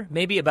November,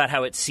 maybe, about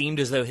how it seemed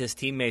as though his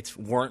teammates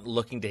weren't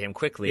looking to him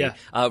quickly. Yeah.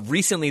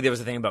 Recently, there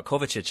was a thing about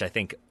Kovacic, I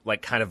think,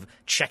 like kind of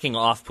checking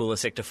off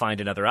Pulisic to find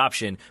another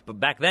option. But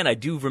back then, I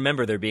do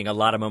remember there being a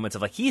lot of moments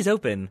of like, he's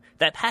open,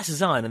 that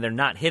passes on, and they're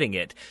not hitting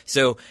it.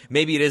 So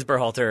maybe it is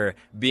Berhalter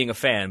being a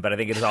fan, but I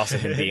think it is also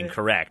him being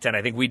correct. And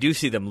I think we do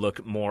see them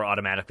look more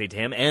automatically to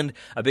him. And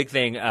a big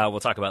thing we'll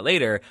talk about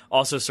later,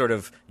 also sort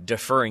of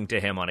deferring to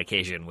him on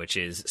occasion, which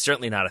is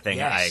certainly not a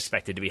thing I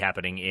expected to be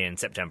happening in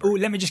September. Oh,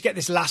 let me just get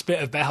this last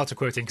bit of Berhalter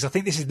quoting, because I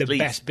think this is the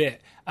best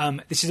bit.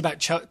 This is about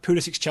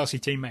Pulisic's Chelsea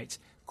teammates.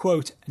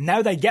 Quote,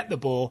 now they get the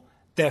ball,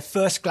 their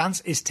first glance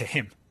is to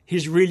him.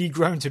 He's really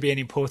grown to be an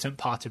important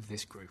part of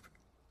this group.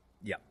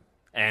 Yeah.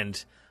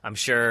 And I'm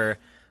sure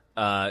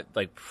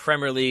like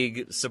Premier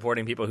League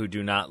supporting people who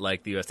do not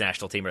like the U.S.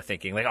 national team are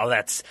thinking like, oh,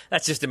 that's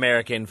just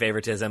American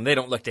favoritism. They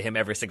don't look to him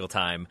every single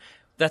time.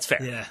 That's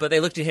fair. Yeah. But they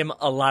look to him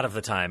a lot of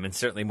the time, and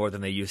certainly more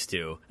than they used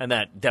to. And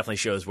that definitely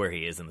shows where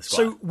he is in the squad.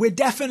 So we're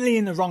definitely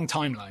in the wrong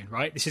timeline,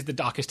 right? This is the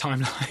darkest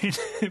timeline.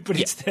 But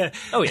it's the...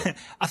 Oh, yeah.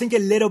 I think a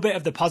little bit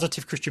of the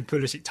positive Christian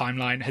Pulisic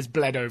timeline has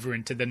bled over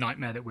into the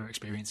nightmare that we're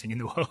experiencing in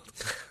the world.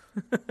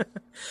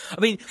 I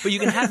mean, but you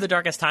can have the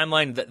darkest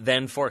timeline that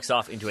then forks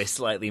off into a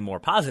slightly more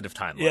positive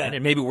timeline.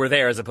 And maybe we're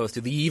there as opposed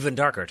to the even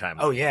darker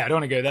timeline. Oh, yeah. I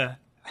don't want to go there.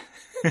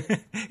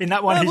 In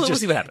that one, we'll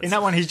see what happens. In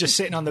that one, he's just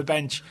sitting on the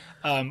bench,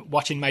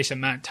 watching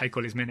Mason Mount take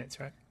all his minutes.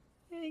 Right?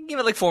 Give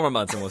it like 4 more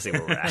months, and we'll see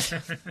where we're at.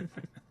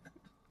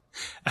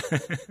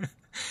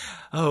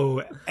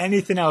 Oh,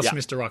 anything else,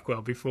 Mr.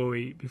 Rockwell? Before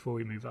we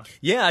move on.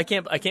 Yeah, I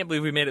can't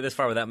believe we made it this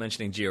far without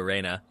mentioning Gio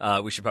Reyna.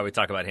 We should probably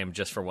talk about him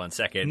just for 1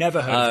 second.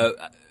 Never heard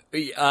of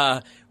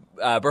him.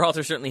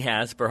 Berhalter certainly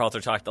has.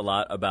 Berhalter talked a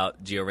lot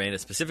about Gio Reyna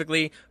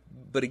specifically,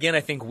 but again,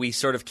 I think we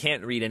sort of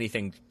can't read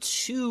anything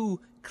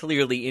too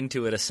clearly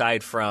into it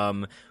aside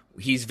from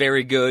he's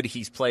very good.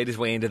 He's played his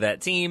way into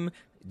that team.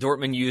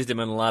 Dortmund used him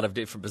in a lot of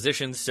different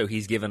positions, so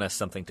he's given us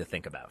something to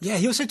think about. Yeah,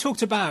 he also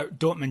talked about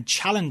Dortmund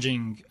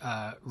challenging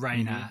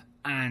Reyna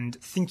and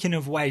thinking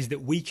of ways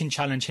that we can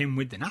challenge him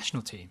with the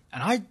national team.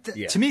 And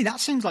to me, that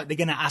seems like they're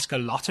going to ask a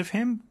lot of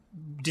him,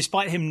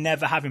 despite him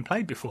never having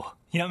played before.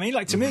 You know what I mean?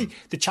 Like, to me,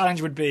 the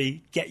challenge would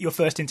be get your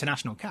first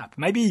international cap.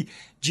 Maybe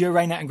Gio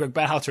Reyna and Greg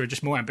Berhalter are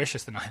just more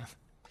ambitious than I am.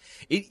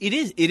 It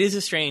is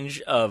a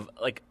strange of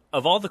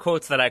all the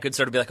quotes that I could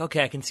sort of be like,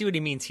 okay, I can see what he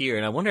means here,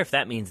 and I wonder if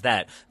that means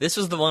that. This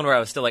was the one where I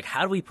was still like,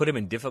 how do we put him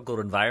in difficult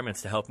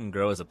environments to help him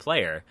grow as a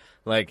player?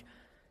 Like,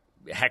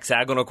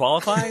 hexagonal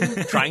qualifying,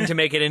 trying to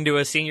make it into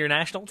a senior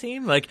national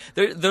team. Like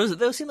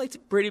those seem like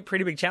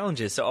pretty big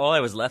challenges. So all I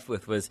was left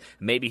with was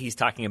maybe he's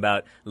talking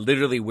about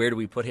literally where do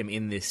we put him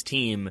in this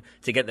team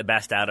to get the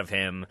best out of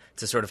him,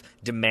 to sort of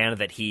demand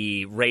that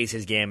he raise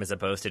his game as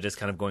opposed to just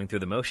kind of going through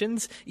the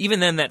motions. Even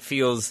then, that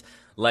feels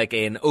like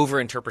an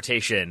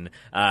overinterpretation,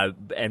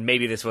 and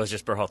maybe this was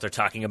just Berhalter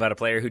talking about a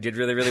player who did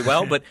really, really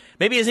well, but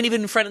maybe isn't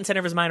even front and center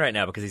of his mind right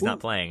now because he's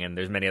not playing, and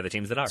there's many other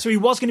teams that are. So he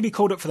was going to be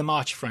called up for the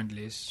March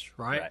friendlies,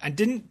 right? And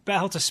didn't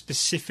Berhalter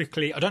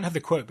specifically, I don't have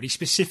the quote, but he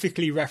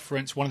specifically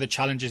referenced one of the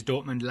challenges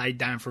Dortmund laid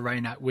down for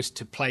Reyna was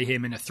to play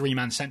him in a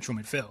 3-man central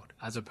midfield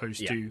as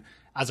opposed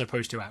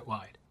to out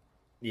wide.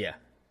 Yeah.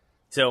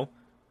 So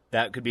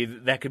that could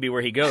be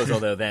where he goes,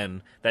 although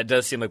then that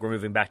does seem like we're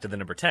moving back to the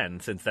number 10,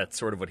 since that's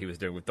sort of what he was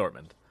doing with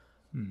Dortmund.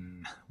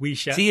 We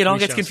shall see. It all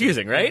gets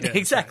confusing, right? It does,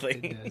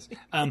 exactly. It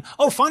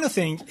does. Final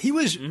thing. He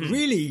was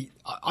really.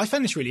 I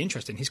found this really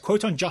interesting. His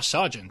quote on Josh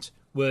Sargent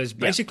was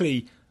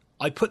basically,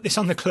 "I put this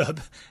on the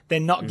club. They're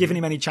not giving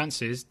him any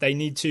chances. They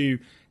need to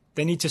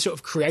sort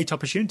of create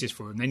opportunities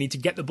for him. They need to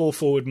get the ball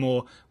forward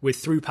more with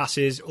through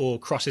passes or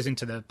crosses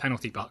into the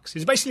penalty box."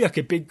 It's basically like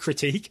a big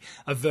critique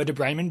of Werder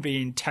Bremen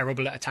being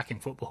terrible at attacking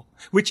football.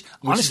 Which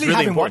honestly,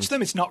 really having watched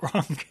them, it's not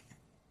wrong.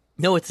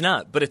 No, it's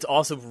not. But it's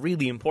also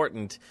really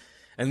important.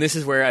 And this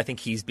is where I think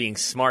he's being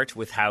smart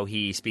with how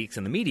he speaks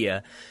in the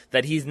media,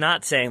 that he's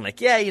not saying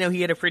like, yeah,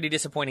 he had a pretty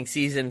disappointing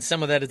season.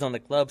 Some of that is on the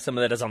club. Some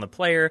of that is on the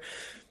player.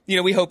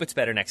 We hope it's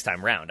better next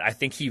time around. I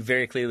think he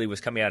very clearly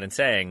was coming out and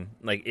saying,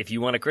 like, if you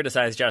want to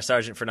criticize Josh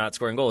Sargent for not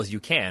scoring goals, you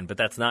can, but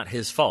that's not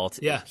his fault.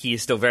 Yeah. He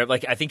is still very,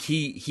 I think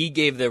he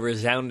gave the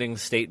resounding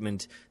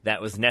statement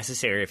that was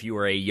necessary if you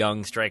were a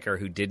young striker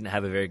who didn't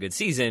have a very good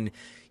season.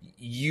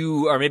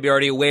 You are maybe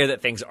already aware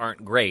that things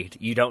aren't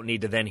great. You don't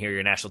need to then hear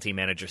your national team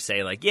manager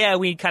say, like, yeah,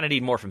 we kind of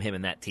need more from him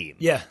in that team.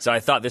 Yeah. So I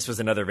thought this was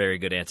another very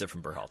good answer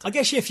from Berhalter. I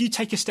guess, if you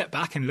take a step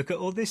back and look at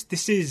all this,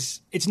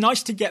 it's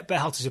nice to get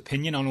Berhalter's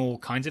opinion on all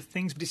kinds of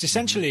things, but it's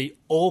essentially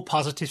all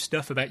positive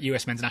stuff about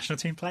US men's national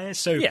team players.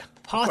 So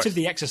part of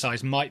the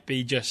exercise might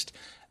be just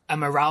a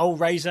morale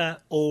raiser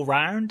all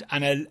round,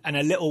 and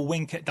a little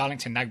wink at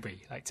Darlington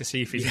Nagby, like to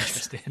see if he's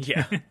interested.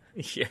 Yeah.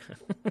 Yeah.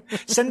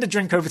 Send a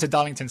drink over to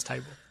Darlington's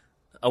table.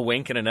 A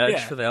wink and a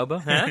nudge for the elbow.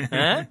 Huh?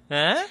 Huh?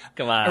 Huh?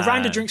 Come on. A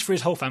round of drinks for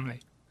his whole family.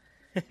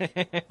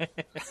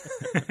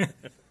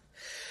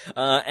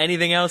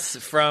 Anything else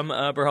from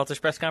Berhalter's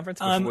press conference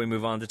before we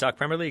move on to talk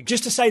Premier League?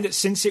 Just to say that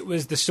since it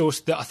was the source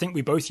that I think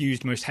we both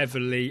used most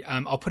heavily,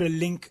 I'll put a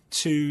link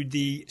to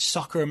the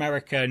Soccer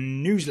America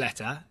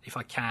newsletter, if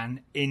I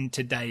can, in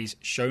today's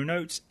show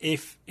notes.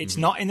 If it's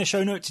not in the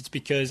show notes, it's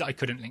because I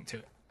couldn't link to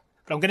it.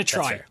 But I'm going to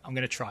try. I'm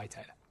going to try,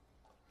 Taylor.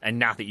 And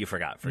not that you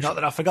forgot, for sure. Not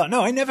that I forgot.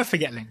 No, I never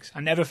forget links.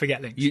 I never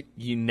forget links.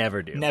 You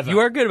never do. Never. You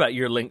are good about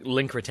your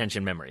link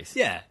retention memories.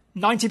 Yeah.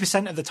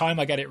 90% of the time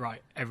I get it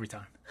right. Every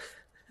time.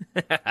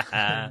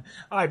 All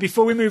right,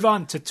 before we move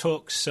on to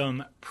talk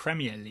some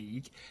Premier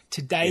League,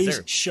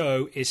 today's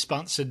show is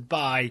sponsored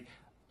by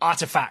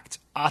Artifact.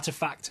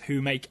 Artifact,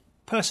 who make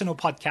personal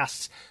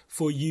podcasts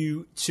for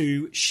you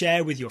to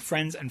share with your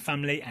friends and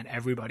family and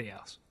everybody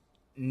else.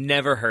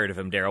 Never heard of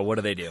them, Daryl. What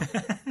do they do?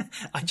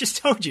 I just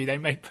told you they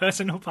make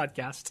personal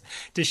podcasts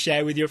to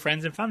share with your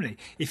friends and family.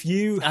 If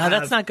you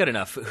that's not good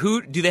enough.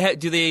 Who do they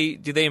do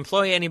they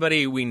employ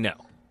anybody we know?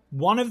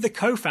 One of the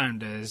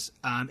co-founders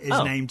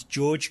is named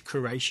George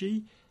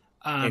Qureshi,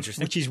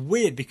 which is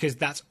weird because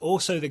that's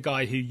also the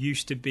guy who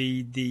used to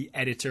be the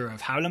editor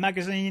of Howler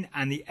magazine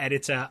and the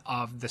editor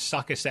of the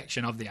soccer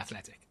section of The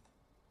Athletic.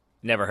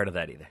 Never heard of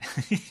that either.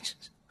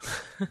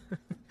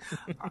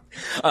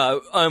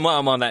 I'm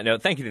on that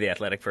note. Thank you to The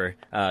Athletic for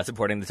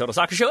supporting the Total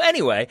Soccer Show.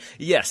 Anyway,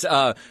 yes,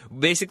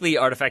 basically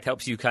Artifact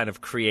helps you kind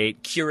of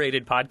create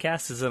curated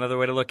podcasts is another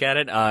way to look at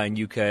it. And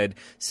you could,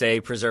 say,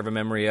 preserve a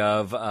memory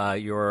of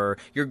your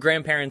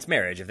grandparents'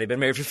 marriage. If they've been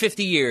married for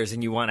 50 years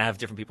and you want to have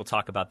different people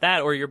talk about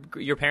that, or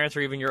your parents,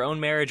 or even your own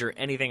marriage, or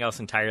anything else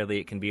entirely,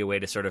 it can be a way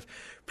to sort of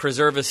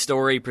preserve a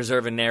story,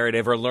 preserve a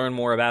narrative, or learn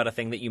more about a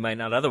thing that you might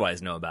not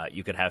otherwise know about.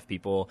 You could have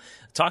people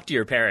talk to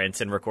your parents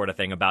and record a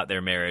thing about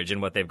their marriage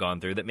and what they've gone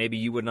through that maybe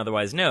you wouldn't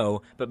otherwise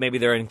know, but maybe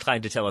they're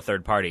inclined to tell a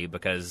third party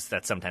because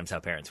that's sometimes how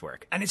parents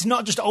work. And it's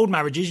not just old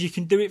marriages. You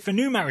can do it for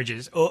new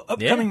marriages or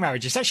upcoming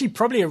marriages. It's actually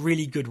probably a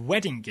really good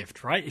wedding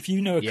gift, right? If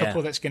you know a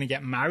couple that's going to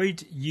get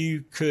married,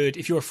 you could,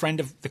 if you're a friend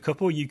of the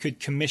couple, you could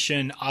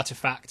commission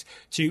Artifact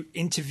to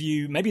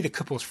interview maybe the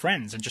couple's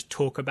friends and just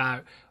talk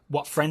about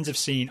what friends have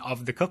seen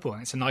of the couple.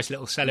 And it's a nice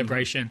little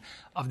celebration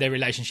of their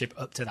relationship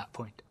up to that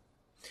point.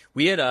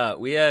 We had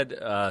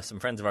some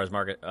friends of ours,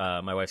 Margaret,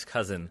 my wife's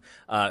cousin,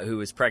 who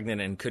was pregnant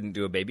and couldn't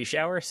do a baby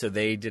shower. So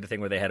they did a thing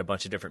where they had a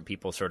bunch of different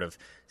people sort of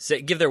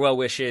give their well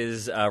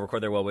wishes,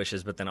 record their well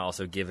wishes, but then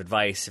also give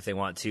advice if they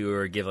want to,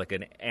 or give like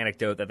an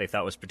anecdote that they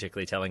thought was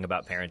particularly telling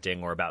about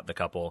parenting or about the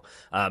couple.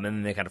 And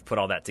then they kind of put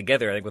all that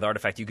together. I think with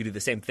Artifact, you could do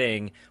the same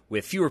thing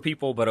with fewer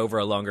people, but over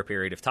a longer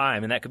period of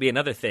time. And that could be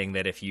another thing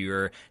that if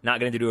you're not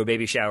going to do a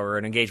baby shower or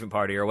an engagement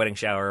party or a wedding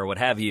shower or what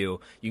have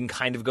you, you can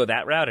kind of go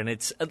that route. And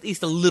it's at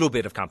least a little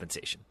bit of compensation.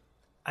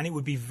 And it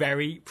would be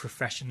very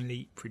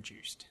professionally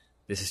produced.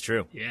 This is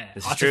true. Yeah,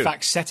 this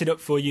Artifact set it up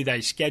for you.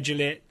 They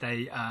schedule it.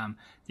 They,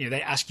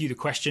 they ask you the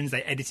questions.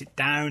 They edit it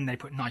down. They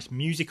put nice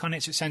music on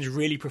it, so it sounds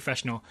really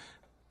professional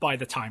by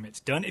the time it's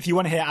done. If you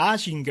want to hear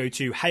ours, you can go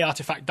to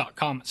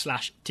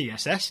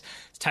heyartifact.com/TSS.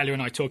 It's Taylor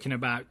and I talking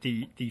about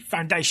the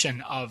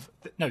founding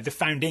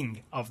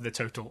of the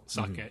Total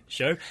Soccer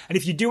Show. And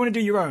if you do want to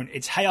do your own,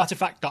 it's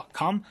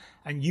heyartifact.com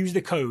and use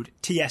the code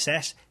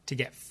TSS to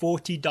get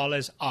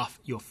 $40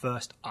 off your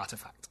first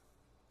Artifact.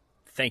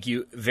 Thank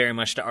you very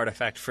much to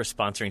Artifact for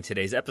sponsoring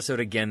today's episode.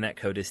 Again, that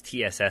code is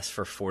TSS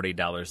for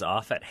 $40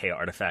 off at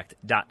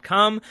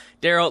heyartifact.com.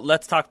 Daryl,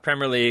 let's talk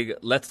Premier League.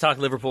 Let's talk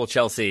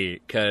Liverpool-Chelsea,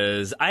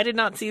 because I did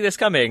not see this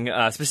coming,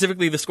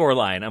 specifically the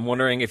scoreline. I'm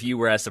wondering if you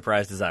were as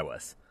surprised as I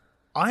was.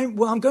 I'm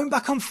going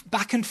back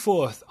and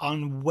forth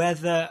on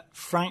whether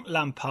Frank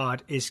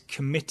Lampard is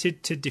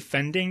committed to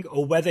defending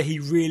or whether he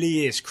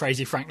really is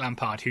crazy Frank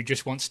Lampard who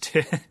just wants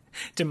to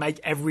make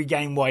every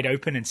game wide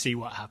open and see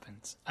what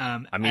happens.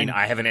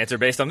 I have an answer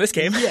based on this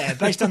game. Yeah,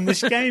 based on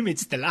this game,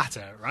 it's the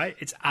latter, right?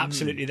 It's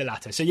absolutely the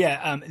latter. So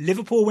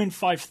Liverpool win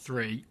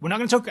 5-3. We're not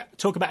going to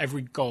talk about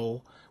every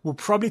goal. We'll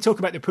probably talk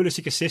about the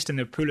Pulisic assist and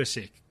the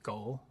Pulisic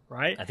goal,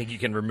 right? I think you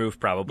can remove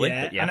probably.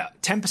 Yeah, but yeah.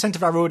 And 10%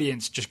 of our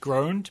audience just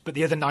groaned, but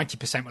the other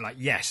 90% were like,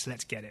 yes,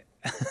 let's get it.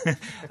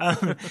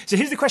 So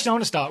here's the question I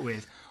want to start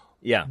with.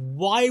 Yeah.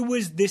 Why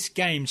was this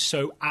game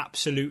so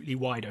absolutely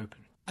wide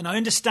open? And I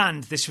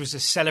understand this was a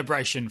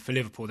celebration for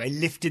Liverpool. They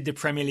lifted the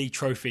Premier League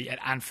trophy at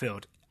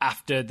Anfield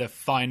after the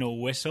final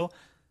whistle.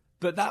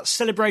 But that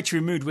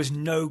celebratory mood was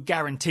no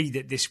guarantee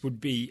that this would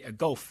be a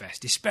goal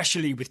fest,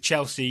 especially with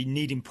Chelsea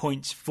needing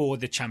points for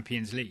the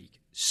Champions League.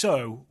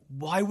 So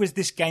why was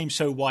this game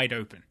so wide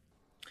open?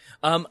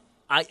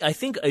 I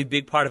think a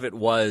big part of it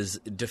was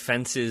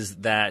defenses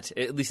that,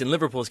 at least in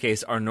Liverpool's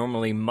case, are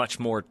normally much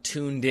more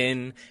tuned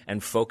in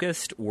and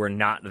focused were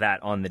not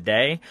that on the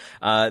day.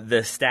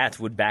 The stats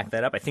would back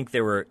that up. I think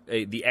there were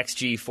the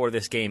XG for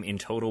this game in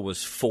total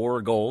was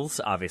 4 goals.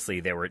 Obviously,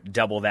 there were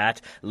double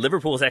that.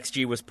 Liverpool's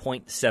XG was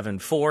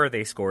 0.74.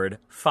 They scored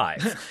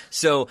 5.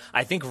 So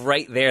I think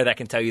right there that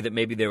can tell you that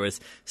maybe there was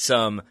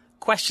some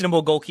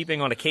questionable goalkeeping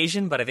on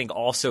occasion, but I think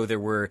also there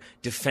were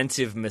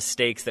defensive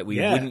mistakes that we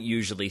wouldn't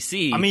usually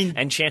see,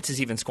 and chances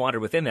even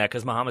squandered within that,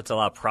 because Mohamed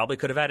Salah probably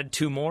could have added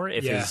 2 more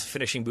if his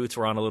finishing boots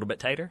were on a little bit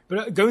tighter.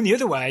 But going the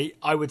other way,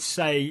 I would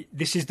say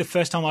this is the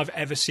first time I've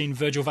ever seen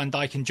Virgil van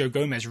Dijk and Joe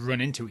Gomez run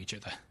into each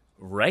other.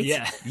 Right?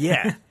 Yeah.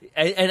 Yeah.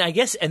 And I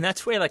guess, and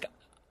that's where, like,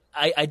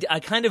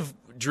 I kind of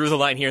drew the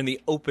line here in the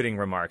opening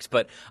remarks,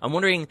 but I'm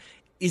wondering,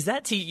 is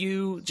that to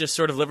you just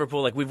sort of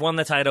Liverpool, like, we've won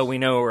the title, we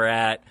know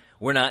where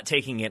we're not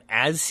taking it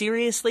as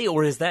seriously,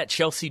 or is that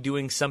Chelsea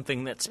doing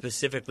something that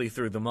specifically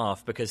threw them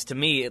off? Because to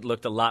me, it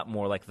looked a lot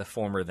more like the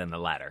former than the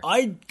latter.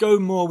 I'd go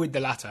more with the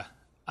latter.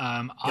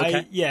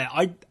 Okay.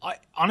 I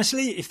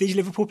honestly, if these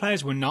Liverpool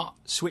players were not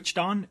switched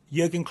on,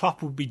 Jurgen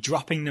Klopp would be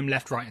dropping them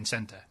left, right, and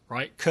centre.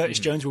 Right, Curtis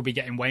Jones will be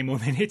getting way more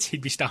minutes.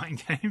 He'd be starting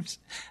games.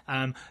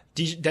 Dejan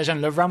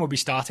Lovren will be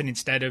starting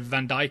instead of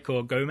Van Dijk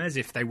or Gomez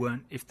if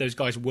those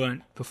guys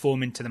weren't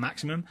performing to the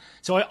maximum.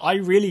 So I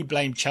really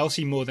blame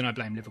Chelsea more than I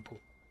blame Liverpool.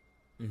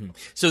 Mm-hmm.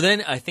 So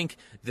then I think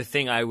the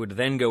thing I would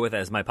then go with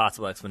as my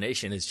possible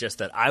explanation is just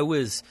that I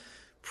was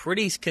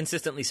pretty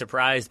consistently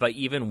surprised by,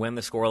 even when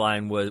the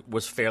scoreline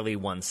was fairly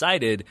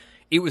one-sided,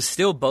 it was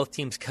still both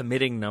teams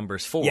committing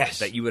numbers forward. Yes.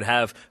 That you would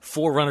have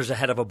 4 runners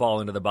ahead of a ball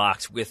into the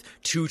box with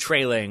 2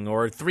 trailing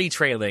or 3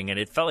 trailing, and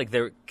it felt like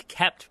there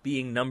kept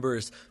being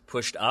numbers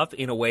pushed up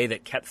in a way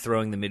that kept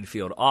throwing the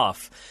midfield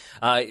off,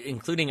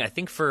 including, I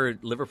think, for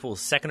Liverpool's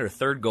second or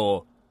third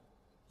goal,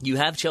 you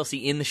have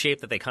Chelsea in the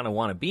shape that they kind of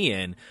want to be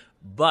in,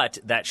 but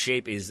that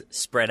shape is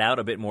spread out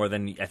a bit more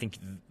than I think,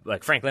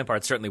 like, Frank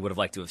Lampard certainly would have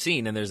liked to have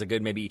seen, and there's a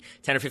good maybe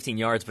 10 or 15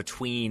 yards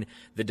between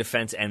the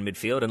defense and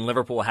midfield, and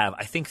Liverpool will have,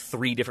 I think,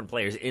 3 different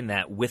players in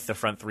that with the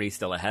front 3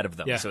 still ahead of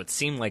them. Yeah. So it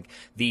seemed like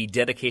the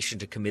dedication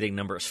to committing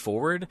numbers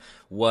forward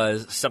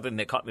was something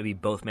that caught maybe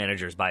both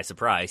managers by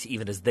surprise,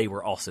 even as they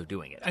were also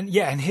doing it. And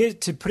here,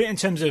 to put it in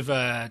terms of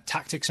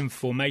tactics and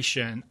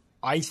formation,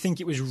 I think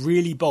it was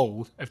really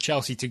bold of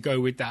Chelsea to go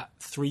with that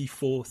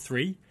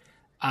 3-4-3.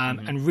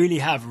 And really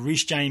have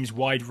Reece James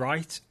wide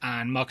right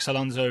and Marcos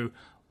Alonso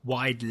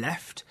wide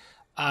left,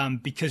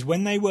 because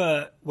when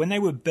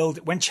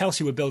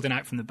Chelsea were building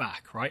out from the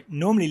back, right?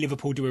 Normally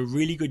Liverpool do a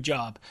really good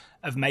job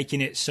of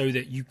making it so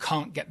that you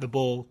can't get the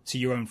ball to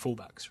your own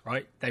fullbacks,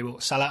 right?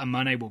 Salah and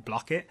Mane will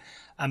block it,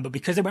 but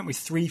because they went with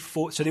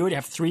 3-4, so they already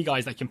have 3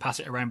 guys that can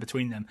pass it around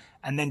between them,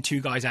 and then 2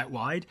 guys out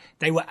wide.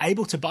 They were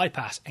able to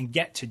bypass and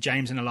get to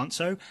James and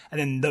Alonso, and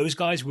then those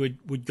guys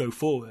would go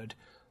forward.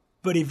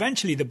 But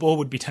eventually the ball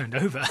would be turned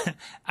over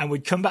and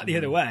would come back the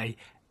other way.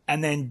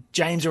 And then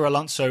James or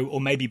Alonso,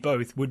 or maybe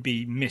both, would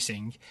be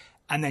missing.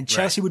 And then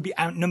Chelsea would be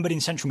outnumbered in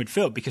central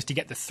midfield, because to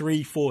get the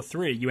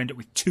 3-4-3, you end up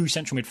with 2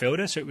 central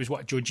midfielders. So it was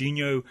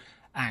Jorginho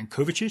and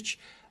Kovacic.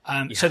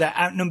 So they're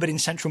outnumbered in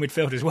central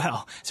midfield as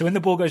well. So when the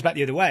ball goes back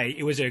the other way,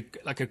 it was a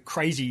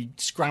crazy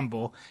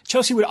scramble.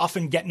 Chelsea would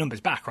often get numbers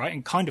back, right?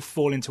 And kind of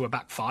fall into a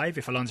back 5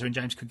 if Alonso and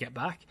James could get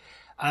back.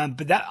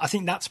 But I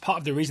think that's part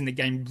of the reason the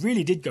game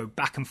really did go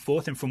back and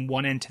forth and from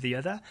one end to the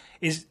other.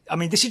 This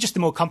is just the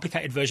more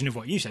complicated version of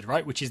what you said,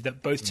 right? Which is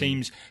that both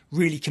teams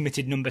really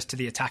committed numbers to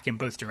the attack in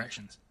both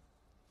directions.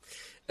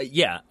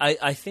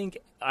 I think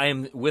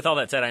with all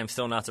that said, I am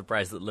still not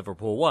surprised that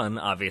Liverpool won.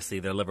 Obviously,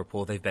 they're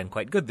Liverpool. They've been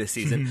quite good this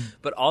season.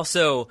 But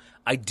also,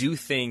 I do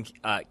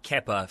think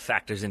Kepa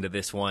factors into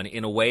this one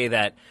in a way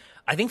that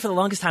I think for the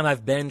longest time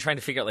I've been trying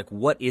to figure out, like,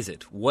 what is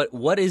it?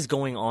 What is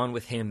going on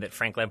with him that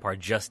Frank Lampard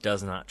just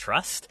does not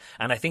trust?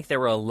 And I think there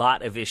were a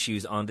lot of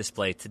issues on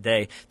display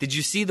today. Did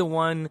you see the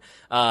one?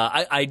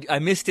 I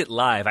missed it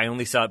live. I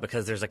only saw it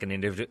because there's like an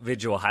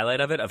individual highlight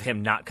of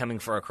him not coming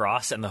for a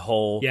cross, and the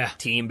whole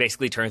team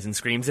basically turns and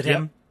screams at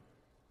him.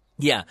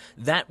 Yeah,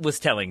 that was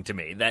telling to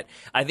me. That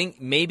I think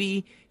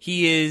maybe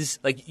he is,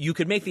 like, you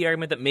could make the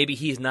argument that maybe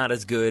he's not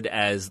as good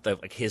as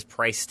his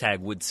price tag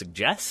would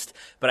suggest,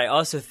 but I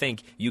also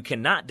think you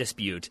cannot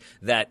dispute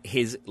that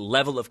his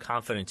level of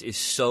confidence is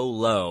so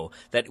low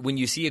that when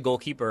you see a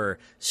goalkeeper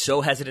so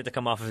hesitant to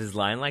come off of his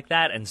line like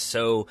that and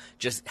so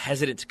just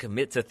hesitant to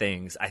commit to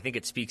things, I think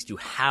it speaks to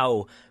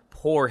how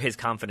poor his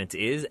confidence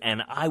is,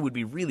 and I would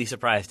be really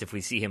surprised if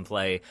we see him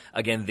play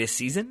again this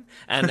season,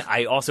 and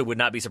I also would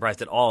not be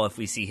surprised at all if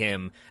we see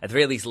him at the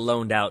very least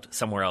loaned out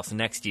somewhere else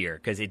next year,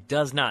 because it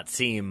does not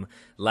seem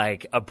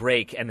like a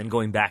break and then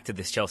going back to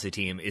this Chelsea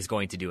team is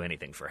going to do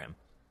anything for him.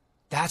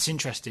 That's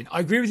interesting.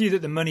 I agree with you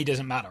that the money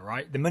doesn't matter,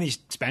 right? The money's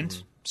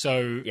spent,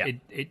 so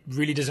it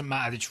really doesn't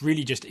matter. It's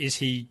really just, is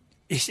he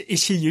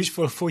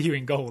useful for you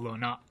in goal or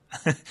not?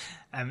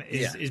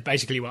 Is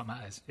basically what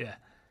matters.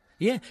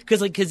 Yeah,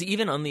 because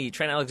even on the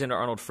Trent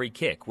Alexander-Arnold free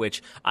kick,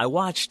 which I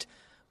watched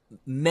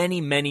many,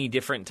 many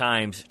different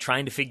times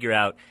trying to figure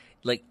out,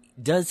 like,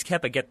 does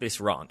Kepa get this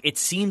wrong? It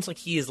seems like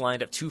he is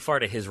lined up too far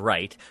to his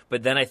right,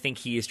 but then I think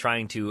he is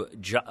trying to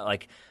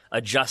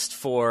adjust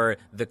for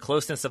the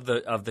closeness of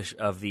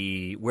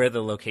the where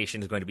the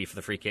location is going to be for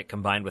the free kick,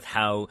 combined with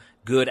how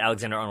good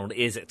Alexander-Arnold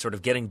is at sort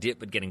of getting dip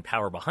but getting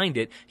power behind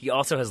it. He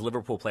also has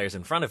Liverpool players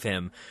in front of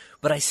him,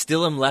 but I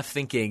still am left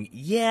thinking,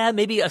 yeah,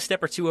 maybe a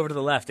step or two over to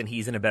the left and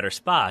he's in a better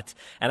spot.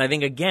 And I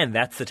think, again,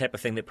 that's the type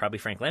of thing that probably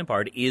Frank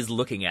Lampard is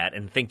looking at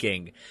and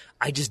thinking,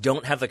 I just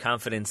don't have the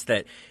confidence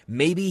that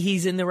maybe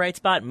he's in the right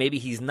spot, maybe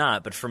he's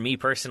not. But for me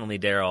personally,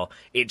 Daryl,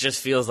 it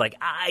just feels like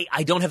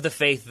I don't have the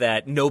faith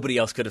that nobody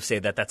else could have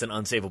said that that's an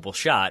unsavable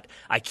shot.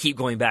 I keep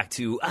going back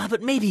to,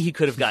 but maybe he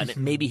could have gotten it,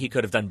 maybe he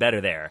could have done better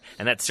there.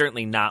 And that's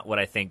certainly not what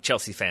I think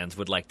Chelsea fans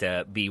would like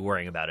to be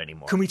worrying about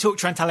anymore. Can we talk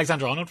Trent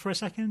Alexander-Arnold for a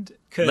second?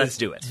 Let's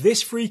do it.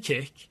 This free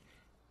kick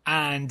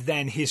and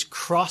then his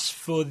cross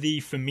for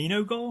the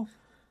Firmino goal,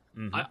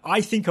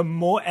 I think are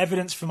more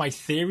evidence for my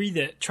theory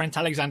that Trent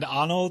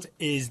Alexander-Arnold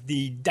is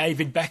the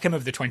David Beckham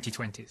of the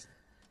 2020s.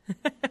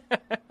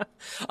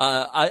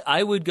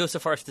 I would go so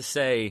far as to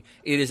say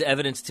it is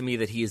evidence to me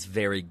that he is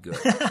very good.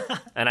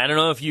 And I don't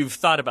know if you've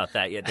thought about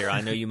that yet, Daryl.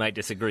 I know you might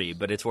disagree,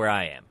 but it's where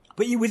I am.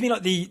 But you with me,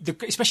 like the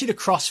especially the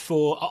cross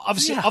for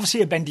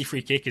obviously a bendy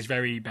free kick is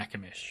very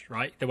Beckhamish,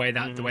 right? The way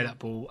that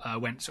ball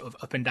went sort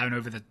of up and down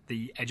over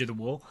the edge of the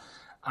wall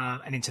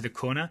and into the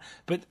corner.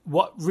 But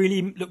what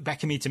really looked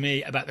Beckhamy to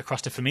me about the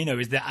cross to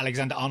Firmino is that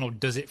Alexander-Arnold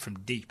does it from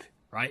deep.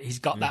 Right, he's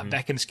got that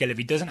Beckham skill. If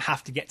he doesn't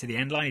have to get to the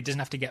end line, he doesn't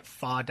have to get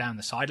far down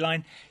the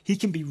sideline. He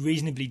can be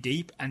reasonably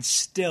deep and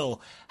still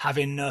have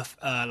enough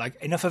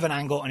of an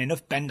angle and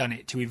enough bend on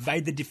it to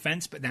evade the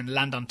defense, but then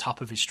land on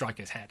top of his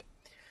striker's head.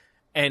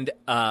 And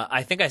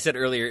I think I said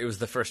earlier it was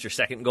the first or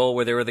second goal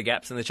where there were the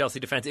gaps in the Chelsea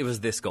defense. It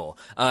was this goal.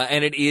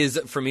 And it is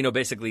Firmino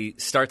basically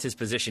starts his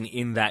position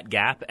in that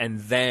gap, and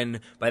then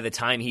by the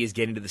time he is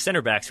getting to the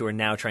center backs who are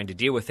now trying to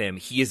deal with him,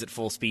 he is at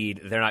full speed.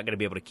 They're not going to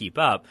be able to keep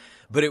up.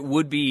 But it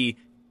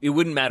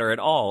wouldn't matter at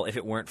all if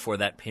it weren't for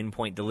that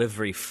pinpoint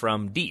delivery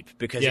from deep,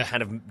 because it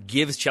kind of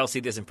gives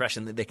Chelsea this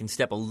impression that they can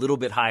step a little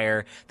bit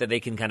higher, that they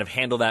can kind of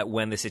handle that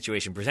when the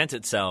situation presents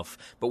itself.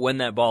 But when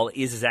that ball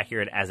is as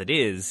accurate as it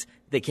is,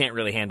 they can't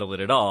really handle it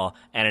at all,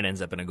 and it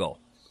ends up in a goal.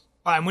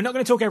 All right, and we're not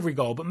going to talk every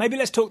goal, but maybe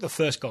let's talk the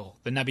first goal,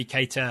 the Naby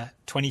Keita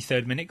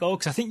 23rd minute goal,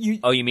 because I think you...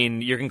 Oh, you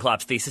mean Jurgen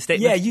Klopp's thesis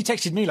statement? Yeah, you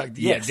texted me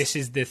this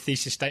is the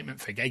thesis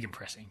statement for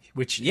gegenpressing,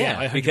 which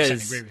I 100%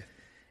 agree with.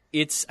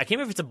 I can't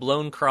remember if it's a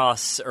blown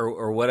cross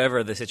or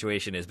whatever the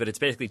situation is, but it's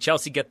basically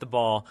Chelsea get the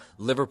ball,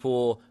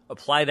 Liverpool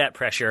apply that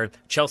pressure,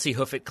 Chelsea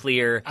hoof it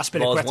clear,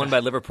 ball is won by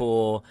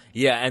Liverpool.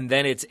 Yeah, and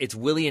then it's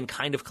Willian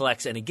kind of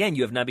collects, and again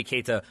you have Naby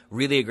Keita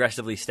really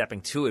aggressively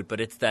stepping to it,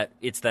 but it's that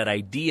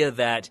idea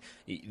that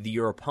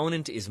your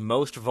opponent is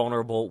most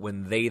vulnerable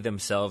when they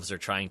themselves are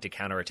trying to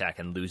counterattack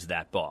and lose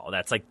that ball.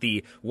 That's like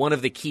one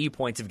of the key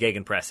points of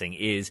gegenpressing,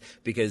 is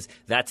because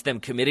that's them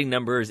committing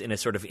numbers in a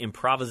sort of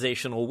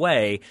improvisational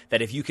way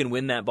that if you can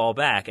win that ball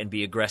back and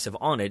be aggressive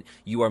on it,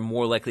 you are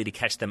more likely to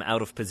catch them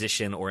out of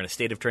position or in a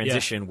state of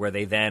transition where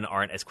they then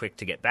aren't as quick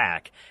to get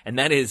back. And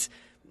that is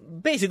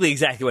basically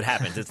exactly what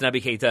happens. It's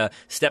Naby Keita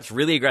steps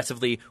really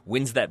aggressively,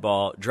 wins that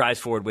ball, drives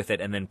forward with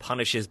it, and then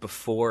punishes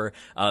before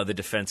the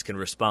defense can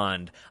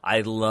respond.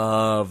 I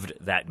loved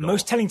that goal.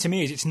 Most telling to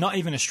me is it's not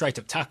even a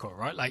straight-up tackle,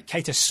 right? Like,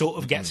 Keita sort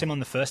of gets him on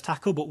the first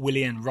tackle, but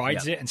Willian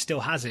rides it and still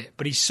has it.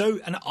 But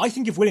and I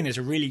think of Willian as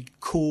a really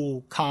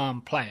cool,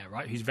 calm player,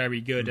 right? Who's very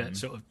good at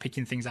sort of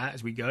picking things out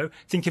as we go.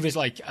 Think of his,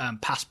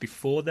 pass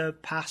before the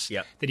pass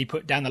that he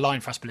put down the line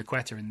for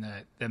Azpilicueta in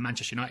the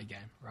Manchester United game,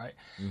 right?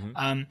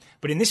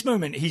 But in this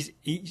moment,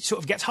 he sort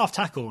of gets half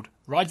tackled,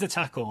 rides the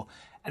tackle,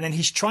 and then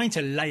he's trying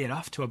to lay it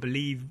off to I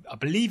believe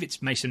it's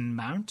Mason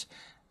Mount,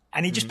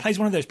 and he just plays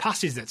one of those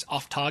passes that's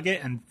off target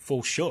and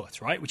falls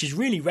short, right? Which is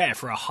really rare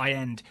for a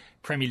high-end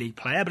Premier League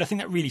player, but I think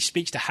that really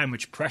speaks to how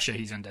much pressure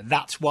he's under.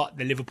 That's what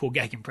the Liverpool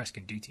gegenpress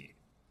can do to you.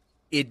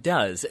 It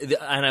does,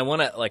 and I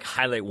want to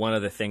highlight one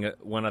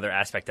other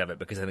aspect of it,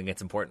 because I think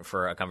it's important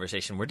for a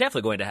conversation we're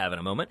definitely going to have in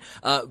a moment.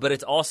 But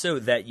it's also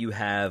that you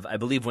have, I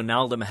believe,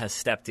 Wijnaldum has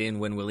stepped in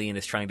when Willian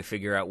is trying to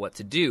figure out what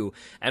to do,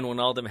 and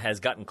Wijnaldum has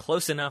gotten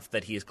close enough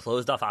that he has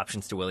closed off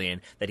options to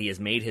Willian, that he has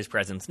made his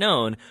presence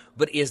known,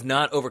 but is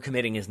not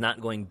overcommitting, is not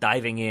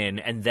diving in,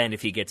 and then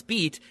if he gets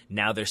beat,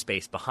 now there's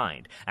space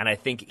behind. And I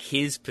think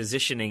his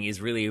positioning is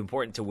really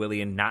important to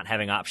Willian not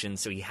having options,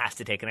 so he has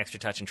to take an extra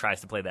touch and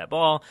tries to play that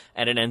ball,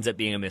 and it ends up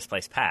being a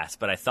misplaced pass.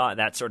 But I thought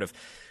that sort of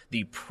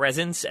the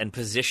presence and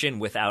position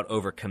without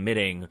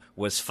overcommitting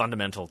was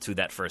fundamental to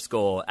that first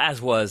goal,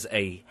 as was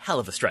a hell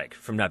of a strike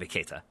from Naby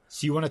Keita.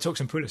 So you want to talk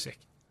some Pulisic?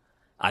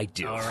 I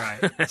do. All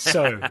right.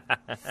 So,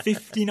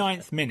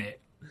 59th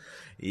minute,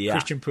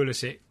 Christian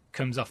Pulisic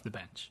comes off the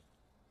bench.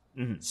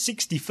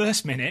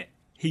 61st minute,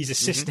 he's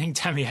assisting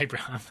Tammy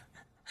Abraham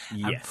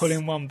and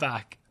pulling one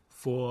back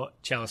for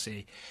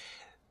Chelsea.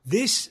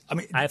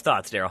 I have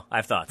thoughts, Daryl. I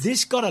have thoughts.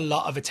 This got a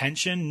lot of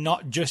attention,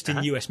 not just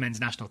in US men's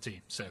national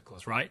team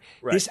circles, right?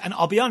 And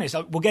I'll be honest,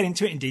 we'll get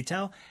into it in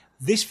detail.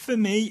 This, for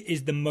me,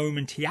 is the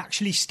moment he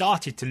actually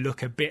started to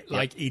look a bit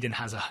like Eden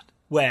Hazard,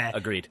 where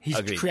Agreed. he's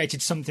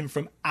created something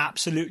from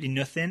absolutely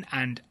nothing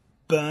and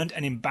burned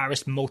and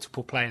embarrassed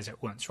multiple players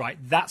at once, right?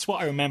 That's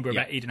what I remember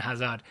about Eden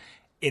Hazard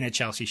in a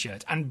Chelsea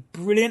shirt. And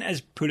brilliant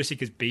as Pulisic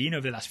has been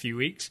over the last few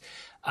weeks,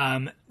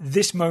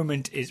 this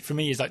moment is, for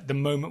me, is like the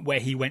moment where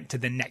he went to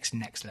the next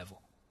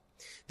level.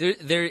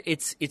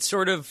 It's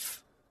sort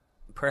of,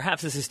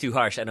 perhaps this is too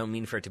harsh. I don't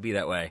mean for it to be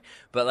that way,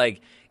 but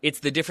like it's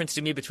the difference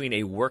to me between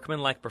a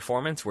workmanlike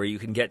performance where you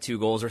can get 2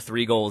 goals or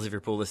 3 goals if you're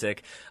Pulisic,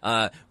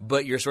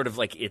 but you're sort of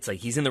like, it's like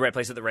he's in the right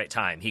place at the right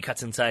time. He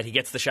cuts inside, he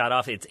gets the shot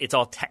off. It's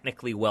all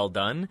technically well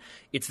done.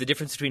 It's the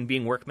difference between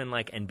being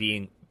workmanlike and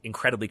being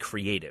incredibly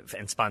creative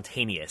and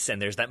spontaneous, and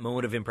there's that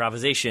moment of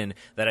improvisation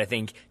that I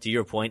think, to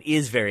your point,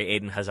 is very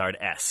Eden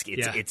Hazard-esque.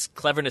 It's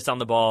cleverness on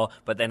the ball,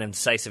 but then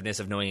incisiveness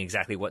of knowing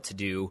exactly what to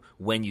do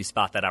when you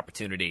spot that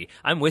opportunity.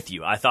 I'm with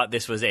you. I thought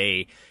this was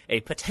a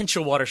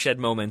potential watershed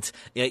moment,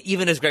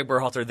 even as Greg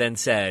Berhalter then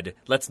said,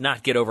 let's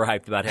not get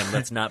overhyped about him,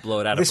 let's not blow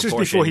it out of proportion. This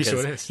was before he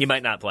saw this. He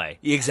might not play.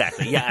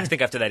 Exactly. Yeah, I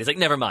think after that, he's like,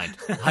 never mind.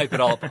 Hype it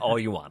all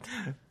you want.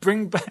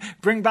 Bring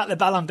back the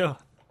Ballon d'Or.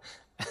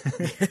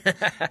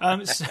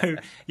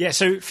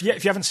 So if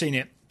you haven't seen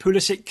it,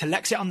 Pulisic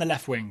collects it on the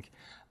left wing.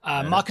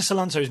 Marcus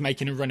Alonso is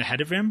making a run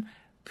ahead of him.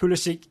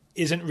 Pulisic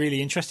isn't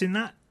really interested in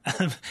that.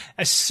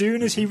 As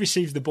soon as he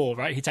receives the ball,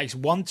 right, he takes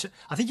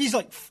I think he's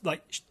like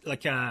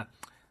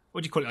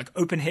what do you call it? Like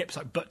open hips,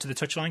 like butt to the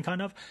touchline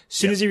kind of. As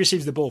soon as he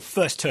receives the ball,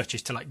 first touch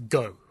is to like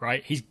go,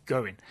 right? He's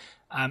going.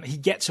 He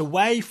gets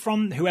away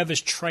from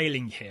whoever's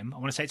trailing him. I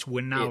want to say it's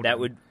Wijnaldum.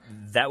 Yeah,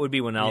 that would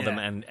be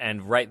Wijnaldum,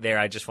 and right there,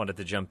 I just wanted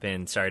to jump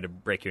in. Sorry to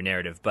break your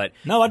narrative, but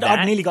no,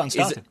 I'd nearly gotten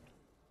started.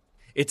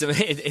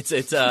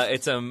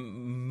 It's a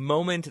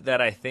moment that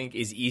I think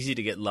is easy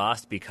to get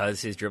lost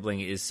because his dribbling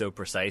is so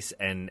precise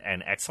and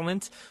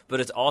excellent.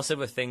 But it's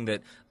also a thing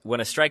that when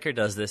a striker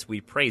does this,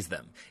 we praise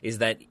them. Is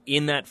that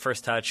in that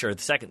first touch or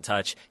the second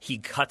touch, he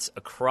cuts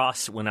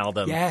across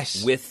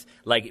Wijnaldum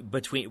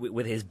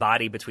with his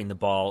body between the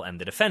ball and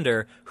the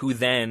defender, who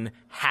then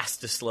has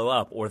to slow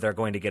up or they're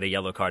going to get a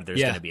yellow card. There's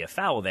going to be a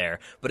foul there.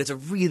 But it's a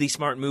really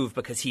smart move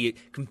because he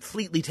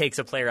completely takes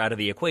a player out of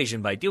the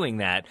equation by doing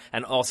that,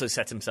 and also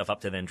sets himself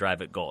up to then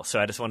drive at goal. So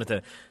I just wanted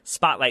to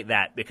spotlight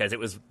that because it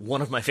was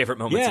one of my favorite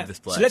moments of this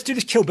play. So let's do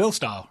this Kill Bill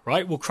style,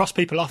 right? We'll cross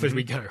people off as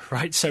we go,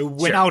 right? So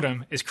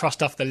Wijnaldum is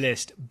crossed off the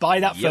list by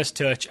that first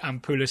touch,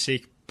 and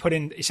Pulisic put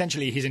in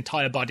essentially his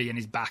entire body and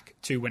his back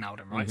to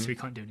Wijnaldum, right? So he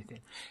can't do anything.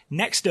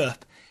 Next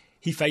up,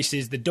 he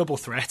faces the double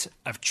threat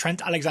of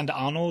Trent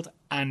Alexander-Arnold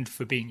and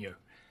Fabinho.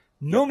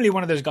 Normally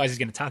one of those guys is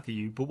going to tackle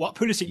you, but what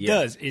Pulisic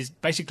does is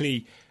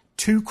basically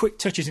 2 quick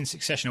touches in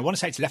succession. I want to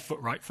say it's left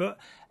foot, right foot,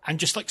 and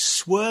just like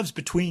swerves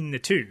between the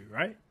two,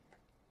 right?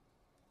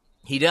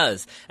 He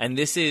does. And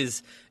this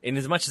is, in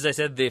as much as I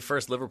said the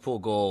first Liverpool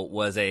goal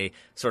was a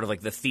sort of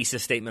like the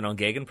thesis statement on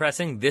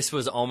gegenpressing, this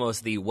was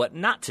almost the what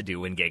not to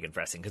do in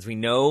gegenpressing. Because we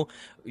know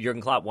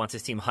Jurgen Klopp wants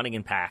his team hunting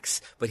in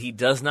packs, but he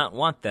does not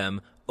want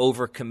them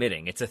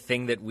overcommitting. It's a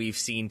thing that we've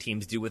seen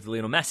teams do with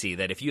Lionel Messi,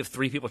 that if you have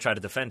 3 people try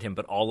to defend him,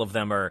 but all of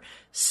them are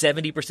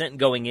 70%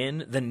 going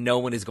in, then no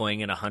one is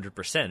going in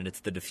 100%. And it's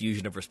the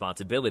diffusion of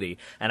responsibility.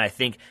 And I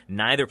think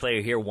neither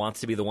player here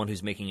wants to be the one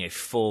who's making a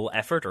full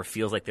effort or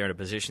feels like they're in a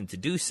position to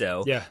do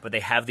so. Yeah. But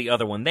they have the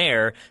other one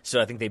there. So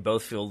I think they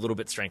both feel a little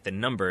bit strength in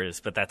numbers,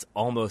 but that's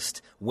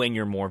almost when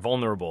you're more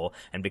vulnerable.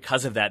 And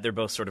because of that, they're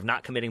both sort of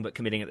not committing, but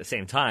committing at the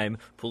same time.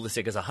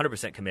 Pulisic is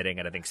 100% committing,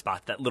 and I think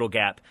spots that little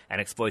gap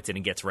and exploits it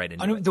and gets right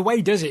into it. The way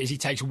he does it is he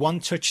takes 1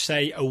 touch,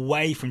 say,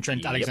 away from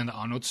Trent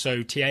Alexander-Arnold.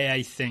 So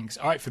TAA thinks,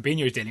 all right,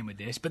 Fabinho's dealing with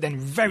this. But then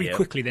very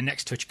quickly, the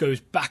next touch goes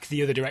back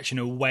the other direction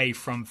away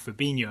from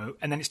Fabinho.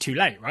 And then it's too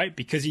late, right?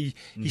 Because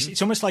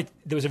it's almost like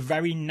there was a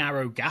very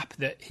narrow gap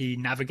that he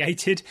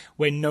navigated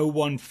where no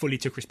one fully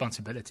took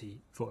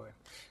responsibility for him.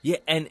 Yeah,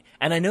 and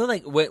I know,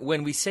 like,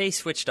 when we say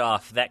switched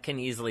off, that can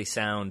easily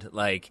sound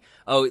like,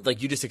 oh,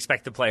 like you just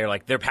expect the player,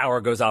 like, their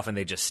power goes off and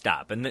they just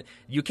stop. And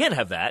you can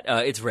have that.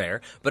 It's rare.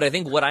 But I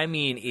think what I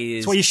mean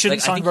is... That's why you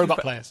shouldn't sign robot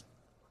players.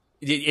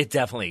 It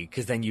definitely,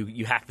 because then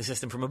you hack the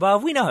system from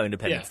above. We know how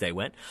Independence Day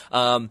went.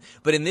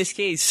 But in this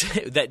case,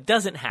 that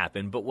doesn't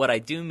happen. But what I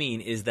do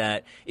mean is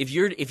that if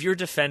you're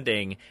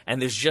defending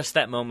and there's just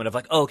that moment of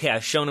like, oh, okay,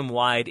 I've shown him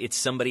wide, it's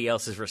somebody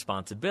else's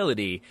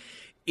responsibility,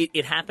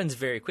 it happens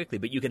very quickly.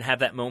 But you can have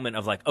that moment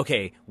of like,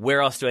 okay,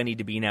 where else do I need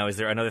to be now? Is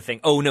there another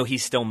thing? Oh, no,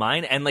 he's still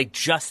mine. And like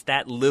just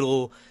that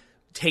little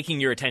taking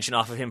your attention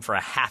off of him for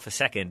a half a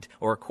second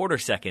or a quarter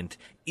second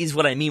is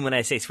what I mean when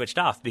I say switched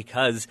off,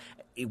 because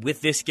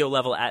with this skill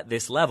level at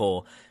this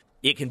level,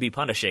 it can be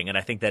punishing, and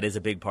I think that is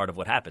a big part of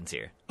what happens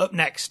here. Up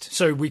next,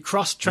 so we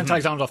crossed Trent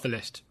Alexander off the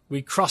list.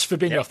 We crossed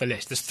Fabinho off the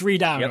list. There's 3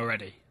 down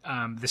already.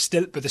 There's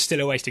still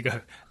a ways to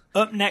go.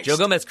 Up next, Joe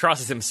Gomez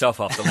crosses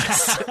himself off the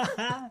list.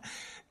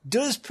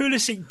 Does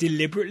Pulisic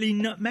deliberately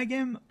nutmeg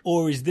him,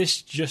 or is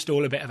this just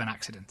all a bit of an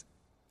accident?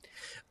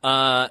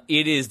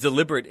 It is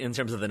deliberate in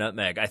terms of the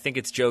nutmeg. I think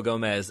it's Joe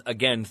Gomez,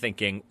 again,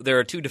 thinking, there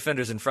are two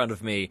defenders in front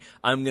of me.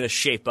 I'm going to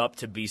shape up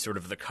to be sort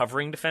of the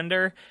covering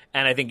defender.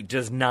 And I think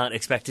does not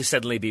expect to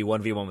suddenly be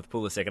 1v1 with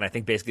Pulisic. And I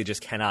think basically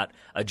just cannot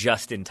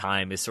adjust in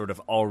time, is sort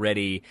of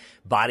already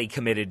body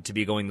committed to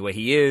be going the way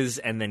he is,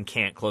 and then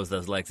can't close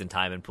those legs in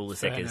time. And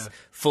Pulisic is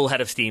full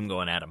head of steam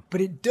going at him. But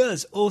it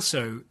does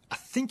also, I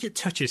think it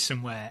touches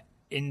somewhere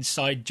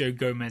inside Joe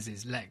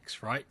Gomez's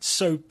legs, right?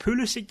 So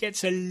Pulisic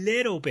gets a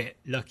little bit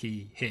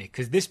lucky here,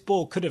 because this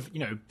ball could have,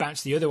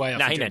 bounced the other way.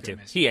 He meant to.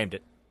 He aimed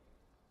it.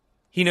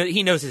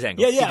 He knows his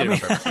angle. Yeah. He did it on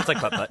purpose. It's like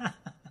putt-putt.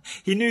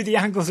 He knew the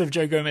angles of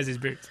Joe Gomez's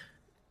boots.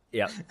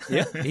 Yeah,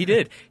 he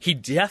did. He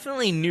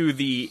definitely knew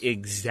the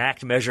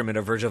exact measurement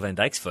of Virgil van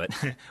Dijk's foot.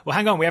 Well,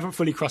 hang on. We haven't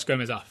fully crossed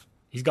Gomez off.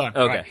 He's gone.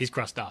 Okay. Right, he's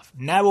crossed off.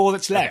 Now all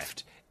that's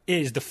left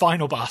is the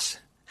final boss.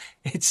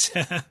 It's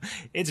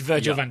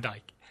Virgil van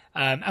Dijk.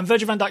 And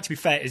Virgil van Dijk, to be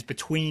fair, is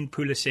between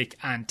Pulisic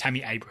and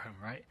Tammy Abraham,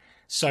 right?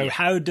 So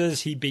how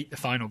does he beat the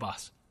final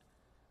boss?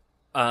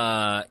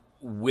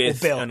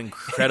 With an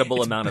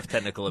incredible amount of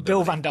technical ability.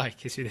 Bill Van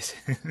Dijk is who this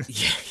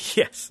is.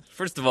 Yes.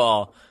 First of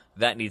all,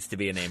 that needs to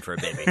be a name for a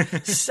baby.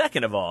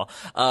 Second of all,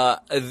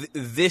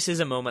 this is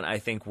a moment, I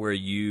think, where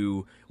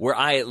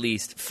I at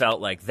least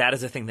felt like that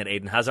is a thing that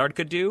Eden Hazard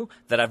could do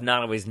that I've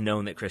not always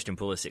known that Christian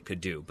Pulisic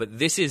could do. But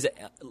this is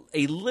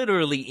a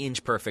literally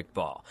inch-perfect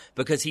ball,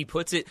 because he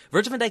puts it...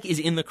 Virgil van Dijk is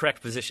in the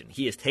correct position.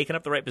 He has taken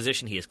up the right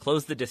position. He has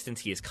closed the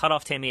distance. He has cut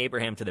off Tammy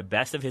Abraham to the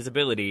best of his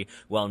ability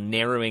while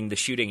narrowing the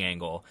shooting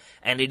angle.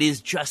 And it is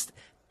just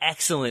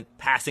excellent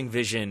passing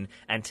vision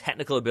and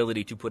technical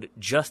ability to put it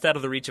just out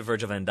of the reach of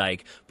Virgil van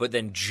Dijk, but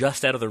then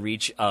just out of the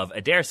reach of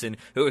out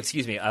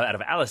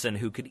of Alisson,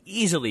 who could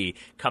easily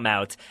come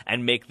out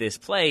and make this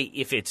play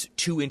if it's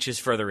 2 inches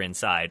further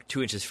inside,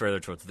 2 inches further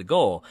towards the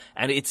goal.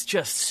 And it's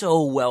just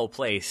so well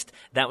placed.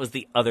 That was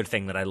the other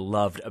thing that I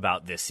loved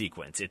about this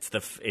sequence.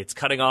 It's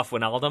cutting off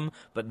Wijnaldum,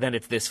 but then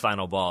it's this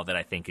final ball that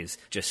I think is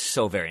just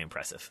so very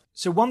impressive.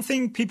 So one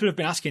thing people have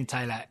been asking,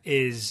 Taylor,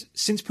 is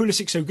since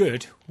Pulisic's so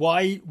good,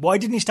 why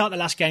didn't he start the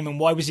last game, and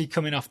why was he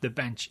coming off the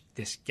bench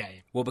this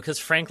game? Well, because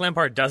Frank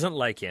Lampard doesn't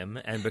like him,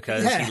 and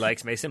because he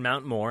likes Mason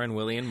Mount more and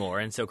Willian more,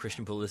 and so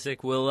Christian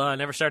Pulisic will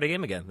never start a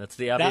game again. That's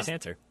the obvious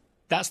answer.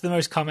 That's the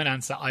most common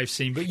answer I've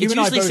seen. But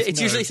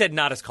it's usually said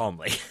not as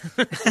calmly.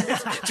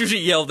 It's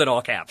usually yelled in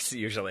all caps,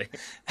 usually.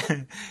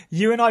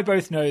 You and I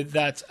both know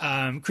that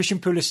Christian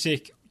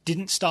Pulisic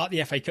didn't start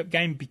the FA Cup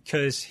game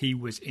because he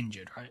was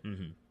injured, right?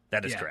 Mm-hmm.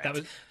 That is correct.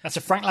 That's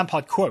a Frank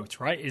Lampard quote,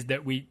 right? Is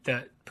that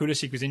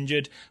Pulisic was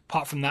injured.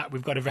 Apart from that,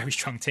 we've got a very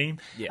strong team.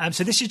 Yeah.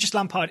 So this is just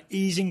Lampard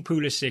easing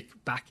Pulisic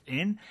back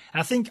in. And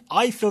I think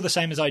I feel the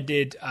same as I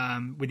did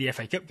with the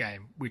FA Cup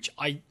game, which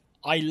I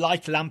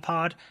like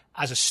Lampard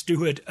as a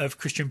steward of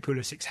Christian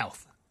Pulisic's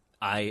health.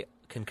 I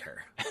concur.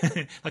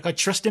 I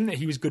trust him that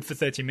he was good for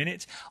 30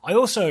 minutes. I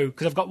also,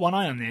 because I've got one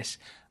eye on this,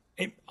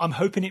 I'm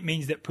hoping it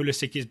means that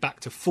Pulisic is back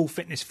to full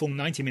fitness, full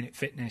 90-minute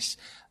fitness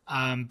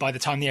by the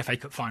time the FA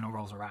Cup final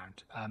rolls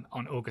around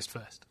on August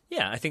 1st.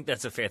 Yeah, I think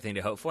that's a fair thing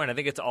to hope for. And I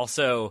think it's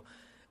also...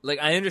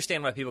 I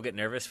understand why people get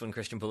nervous when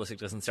Christian Pulisic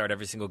doesn't start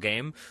every single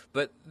game,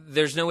 but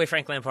there's no way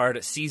Frank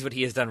Lampard sees what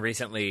he has done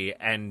recently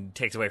and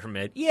takes away from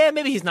it. Yeah,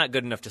 maybe he's not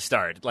good enough to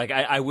start.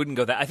 I wouldn't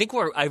go that.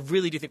 I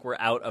really do think we're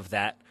out of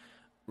that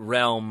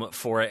realm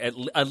for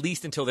at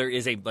least until there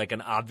is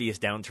an obvious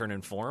downturn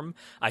in form.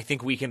 I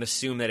think we can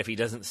assume that if he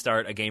doesn't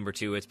start a game or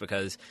two, it's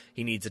because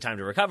he needs the time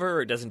to recover,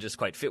 or it doesn't just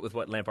quite fit with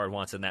what Lampard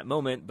wants in that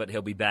moment, but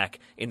he'll be back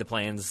in the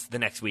plans the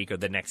next week or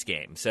the next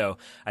game. So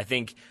I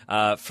think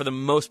for the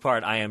most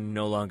part, I am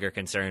no longer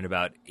concerned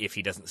about if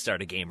he doesn't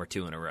start a game or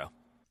two in a row.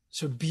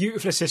 So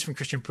beautiful assist from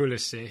Christian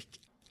Pulisic,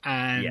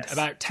 and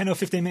about 10 or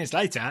 15 minutes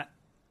later,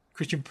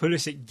 Christian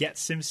Pulisic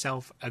gets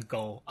himself a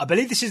goal. I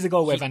believe this is the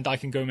goal where Van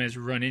Dijk and Gomez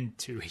run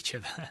into each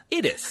other.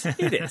 It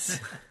is.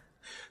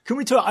 Can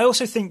we talk? I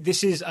also think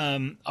this is,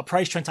 I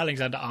praised Trent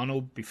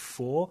Alexander-Arnold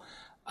before.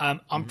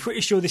 I'm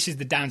pretty sure this is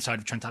the downside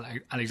of Trent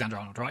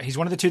Alexander-Arnold, right? He's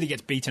one of the two that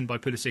gets beaten by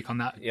Pulisic on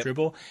that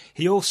dribble.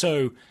 He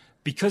also,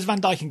 because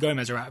Van Dijk and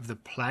Gomez are out of the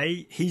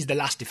play, he's the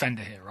last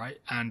defender here, right?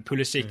 And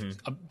Pulisic,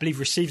 I believe,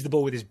 receives the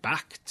ball with his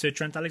back to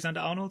Trent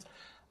Alexander-Arnold.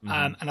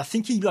 And I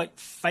think he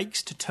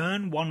fakes to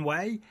turn one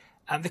way.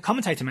 The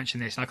commentator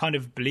mentioned this, and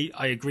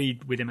I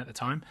agreed with him at the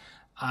time,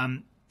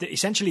 that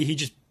essentially he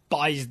just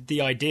buys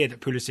the idea that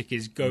Pulisic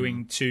is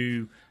going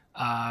to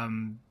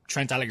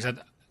Trent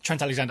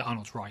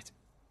Alexander-Arnold's right.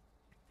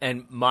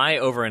 And my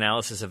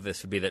overanalysis of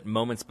this would be that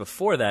moments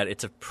before that,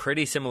 it's a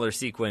pretty similar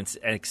sequence,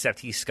 except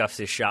he scuffs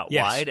his shot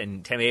wide,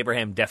 and Tammy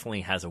Abraham definitely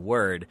has a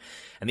word.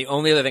 And the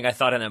only other thing I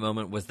thought in that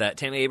moment was that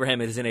Tammy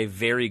Abraham is in a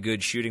very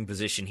good shooting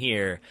position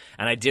here,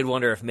 and I did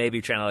wonder if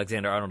maybe Trent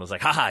Alexander-Arnold was like,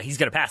 haha, he's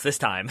going to pass this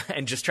time,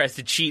 and just tries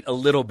to cheat a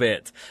little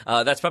bit.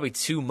 That's probably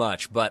too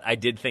much, but I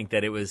did think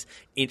that it was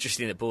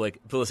interesting that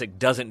Pulisic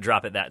doesn't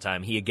drop it that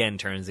time. He again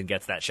turns and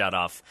gets that shot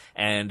off,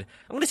 and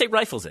I'm going to say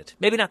rifles it.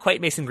 Maybe not quite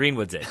Mason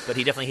Greenwood's it, but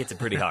he definitely hits it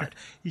pretty hard.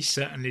 He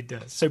certainly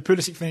does. So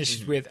Pulisic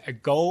finishes with a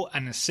goal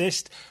and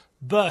assist,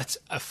 but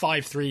a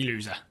 5-3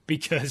 loser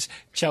because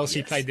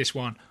Chelsea played this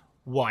one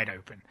wide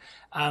open.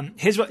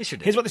 Here's what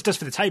this does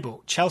for the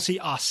table. Chelsea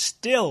are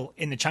still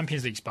in the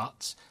Champions League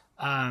spots,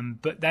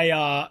 but they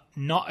are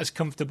not as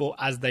comfortable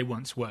as they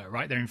once were,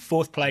 right? They're in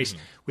fourth place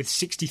with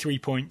 63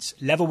 points,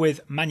 level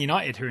with Man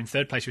United, who are in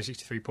third place with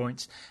 63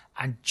 points,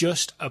 and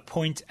just a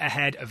point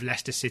ahead of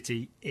Leicester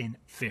City in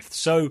fifth.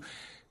 So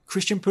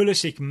Christian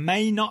Pulisic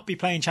may not be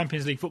playing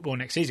Champions League football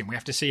next season. We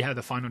have to see how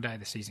the final day of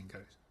the season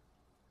goes.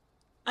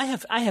 I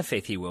have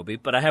faith he will be,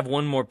 but I have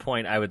one more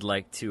point I would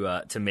like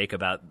to make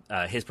about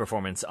his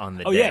performance on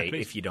the day,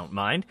 if you don't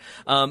mind.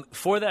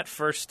 For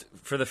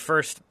the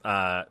first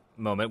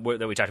moment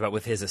that we talked about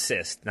with his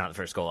assist, not the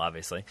first goal,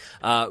 obviously,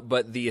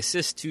 but the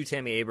assist to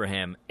Tammy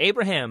Abraham.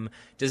 Abraham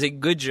does a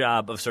good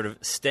job of sort of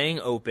staying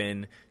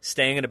open,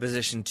 staying in a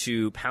position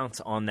to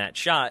pounce on that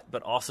shot,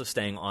 but also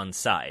staying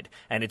onside.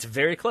 And it's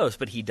very close,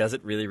 but he does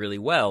it really, really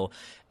well.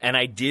 And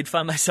I did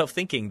find myself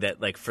thinking that,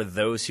 like, for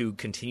those who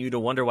continue to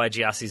wonder why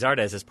Gyasi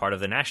Zardes is part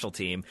of the national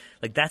team,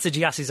 like, that's a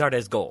Gyasi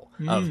Zardes goal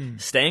of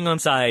staying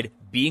onside,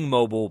 being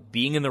mobile,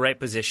 being in the right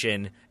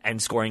position,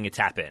 and scoring a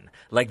tap in.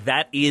 Like,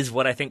 that is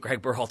what I think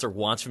Greg Berhalter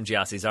wants from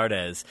Gyasi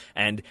Zardes.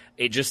 And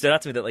it just stood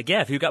out to me that, like,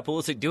 yeah, if you've got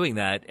Pulisic doing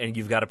that, and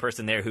you've got a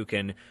person there who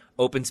can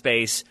open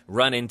space,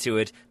 run into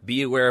it,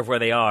 be aware of where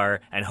they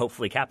are, and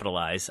hopefully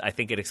capitalize, I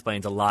think it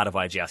explains a lot of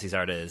why Gyasi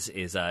Zardes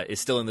is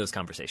still in those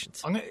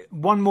conversations.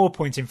 One more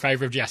point in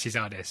favour of Gyasi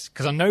Zardes,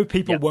 because I know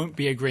people won't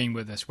be agreeing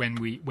with us when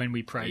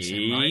we praise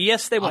him, right?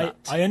 Yes, they will not.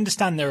 I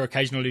understand there are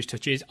occasional loose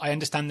touches. I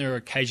understand there are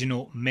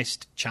occasional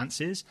missed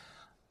chances.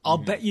 I'll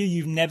bet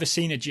you've never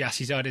seen a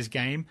Gyasi Zardes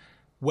game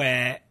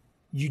where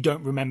you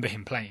don't remember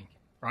him playing,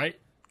 right?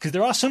 Because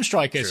there are some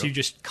strikers who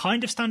just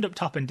kind of stand up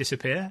top and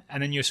disappear,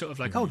 and then you're sort of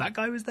like, oh, that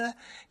guy was there.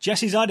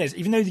 Gyasi Zardes,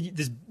 even though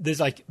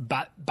there's like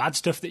bad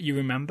stuff that you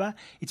remember,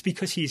 it's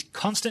because he's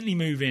constantly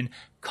moving,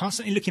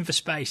 constantly looking for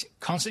space,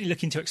 constantly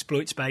looking to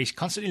exploit space,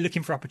 constantly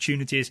looking for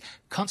opportunities,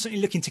 constantly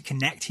looking to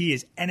connect. He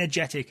is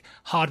energetic,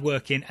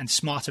 hardworking, and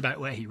smart about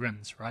where he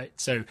runs, right?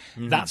 So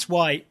that's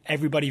why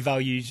everybody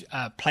values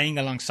playing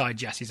alongside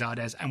Gyasi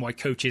Zardes, and why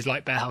coaches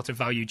like Berhalter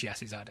value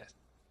Gyasi Zardes.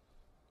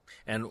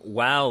 And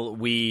while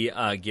we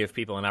give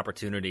people an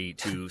opportunity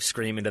to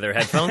scream into their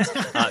headphones,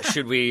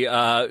 should we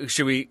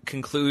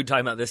conclude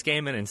talking about this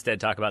game and instead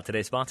talk about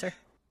today's sponsor?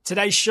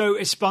 Today's show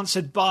is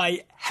sponsored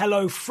by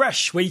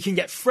HelloFresh, where you can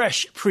get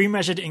fresh,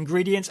 pre-measured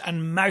ingredients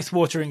and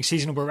mouth-watering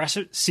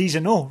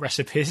seasonal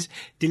recipes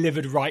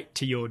delivered right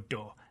to your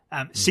door.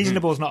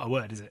 Seasonable is not a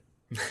word, is it?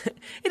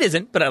 It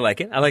isn't, but I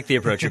like it. I like the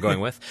approach you're going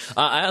with.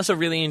 I also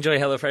really enjoy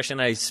HelloFresh,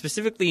 and I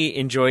specifically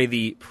enjoy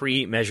the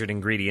pre-measured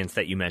ingredients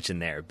that you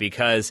mentioned there,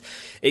 because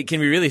it can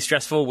be really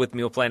stressful with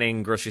meal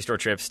planning, grocery store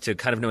trips, to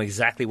kind of know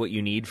exactly what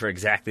you need for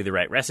exactly the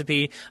right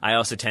recipe. I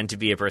also tend to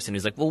be a person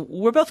who's like, well,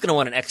 we're both going to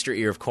want an extra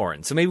ear of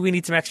corn, so maybe we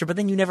need some extra, but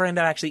then you never end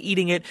up actually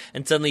eating it,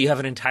 and suddenly you have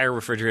an entire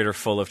refrigerator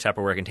full of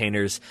Tupperware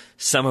containers,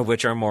 some of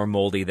which are more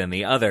moldy than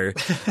the other.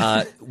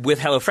 With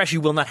HelloFresh, you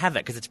will not have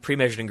that, because it's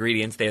pre-measured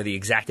ingredients. They are the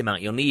exact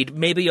amount you'll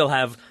need. Maybe you'll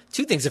have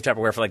 2 things of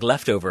Tupperware for like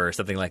leftover or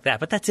something like that.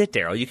 But that's it,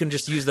 Daryl. You can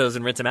just use those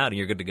and rinse them out and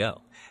you're good to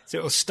go. So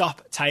it'll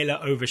stop Taylor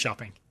over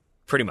shopping.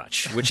 Pretty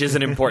much, which is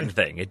an important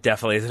thing. It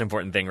definitely is an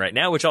important thing right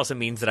now, which also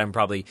means that I'm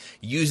probably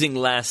using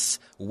less,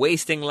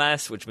 wasting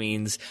less, which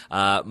means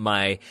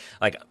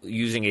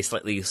using a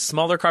slightly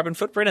smaller carbon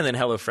footprint, and then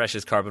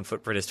HelloFresh's carbon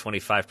footprint is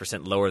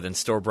 25% lower than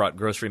store-bought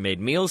grocery-made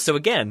meals. So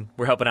again,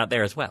 we're helping out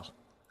there as well.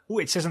 Oh,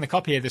 it says on the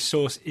copy here the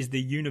source is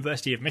the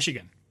University of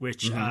Michigan,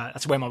 which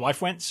that's where my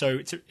wife went. So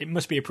it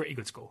must be a pretty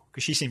good school,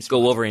 because she seems go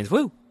Wolverines,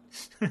 woo!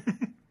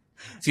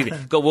 Excuse me,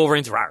 go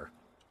Wolverines, rawr!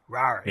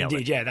 Rawr,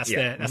 indeed, that's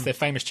their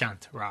famous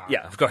chant. Rawr.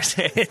 Yeah, of course,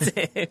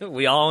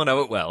 we all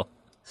know it well.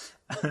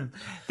 The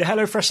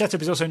HelloFresh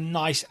setup is also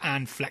nice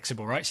and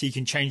flexible, right? So you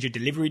can change your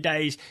delivery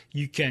days,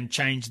 you can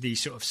change the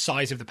sort of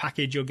size of the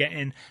package you're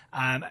getting.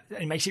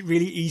 It makes it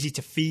really easy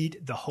to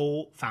feed the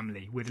whole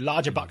family with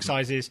larger box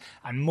sizes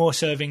and more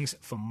servings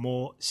for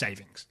more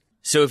savings.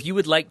 So if you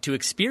would like to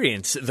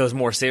experience those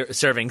more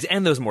servings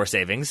and those more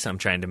savings, I'm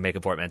trying to make a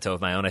portmanteau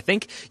of my own, I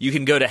think, you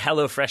can go to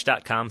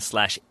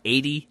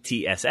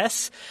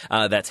HelloFresh.com/80TSS.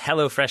 That's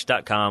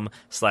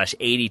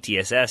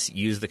HelloFresh.com/80TSS.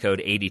 Use the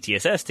code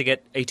 80TSS to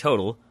get a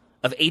total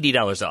of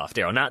 $80 off,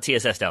 Daryl, not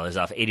TSS dollars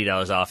off,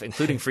 $80 off,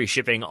 including free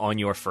shipping on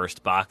your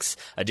first box.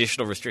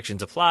 Additional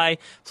restrictions apply.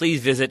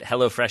 Please visit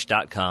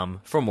HelloFresh.com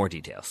for more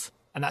details.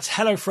 And that's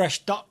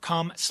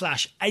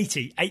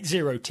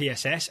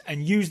HelloFresh.com/80TSS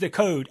and use the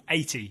code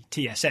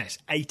 80TSS,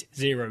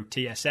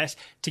 80TSS,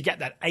 to get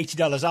that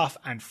 $80 off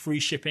and free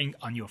shipping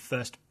on your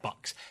first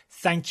box.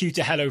 Thank you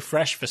to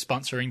HelloFresh for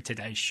sponsoring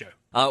today's show.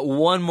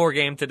 One more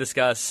game to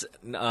discuss,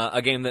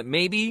 a game that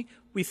maybe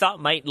we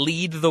thought might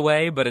lead the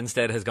way, but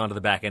instead has gone to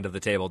the back end of the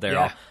table.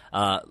 Daryl,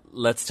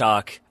 let's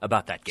talk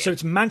about that game. So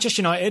it's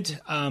Manchester United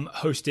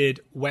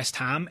hosted West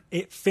Ham.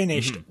 It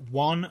finished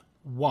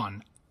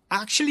 1-1.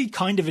 Actually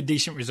kind of a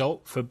decent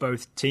result for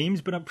both teams,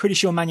 but I'm pretty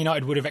sure Man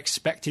United would have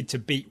expected to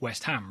beat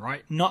West Ham,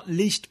 right? Not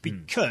least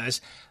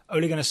because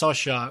Ole Gunnar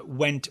Solskjaer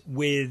went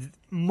with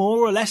more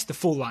or less the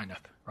full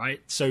lineup,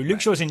 right? So Luke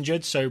Shaw's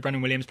injured, so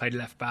Brendan Williams played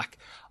left back.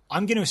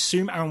 I'm going to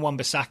assume Aaron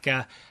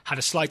Wan-Bissaka had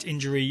a slight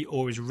injury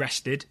or was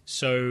rested,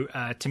 so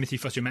Timothy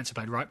Fosu-Mensah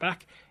played right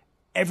back.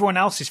 Everyone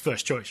else is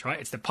first choice, right?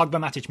 It's the Pogba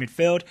Matic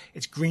midfield,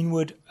 it's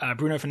Greenwood,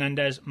 Bruno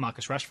Fernandes,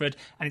 Marcus Rashford,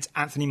 and it's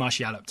Anthony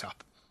Martial up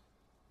top.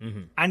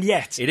 Mm-hmm. And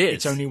yet,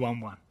 it's only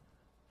 1-1.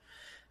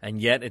 And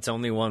yet it's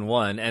only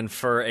 1-1. And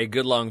for a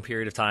good long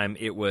period of time,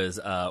 it was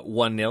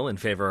 1-0 in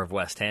favor of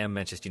West Ham.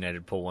 Manchester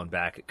United pull one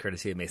back,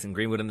 courtesy of Mason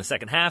Greenwood in the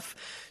second half.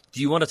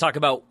 Do you want to talk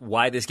about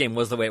why this game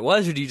was the way it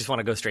was, or do you just want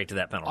to go straight to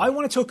that penalty? I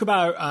want to talk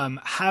about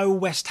how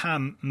West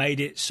Ham made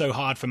it so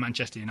hard for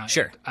Manchester United.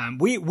 Sure.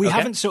 We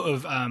haven't sort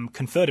of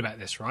conferred about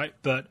this, right?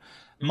 But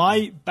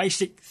my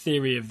basic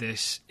theory of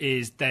this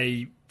is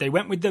they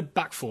went with the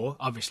back four,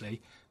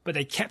 obviously, but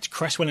they kept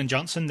Cresswell and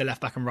Johnson, the left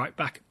back and right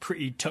back,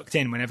 pretty tucked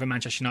in whenever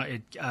Manchester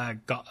United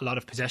got a lot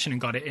of possession and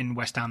got it in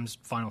West Ham's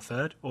final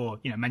third, or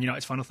Man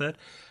United's final third.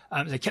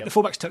 They kept the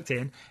fullbacks tucked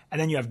in,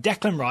 and then you have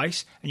Declan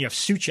Rice, and you have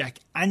Souček,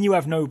 and you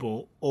have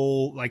Noble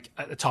all like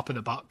at the top of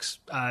the box,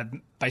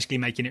 basically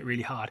making it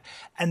really hard.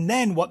 And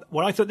then what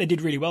I thought they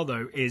did really well,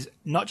 though, is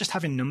not just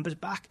having numbers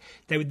back,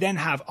 they would then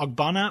have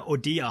Ogbonna or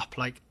Diop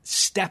like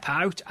step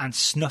out and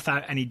snuff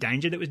out any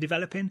danger that was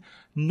developing,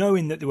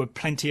 knowing that there were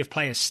plenty of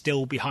players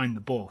still behind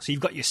the ball. So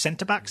you've got your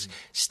centre-backs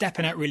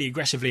stepping out really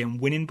aggressively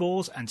and winning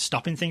balls and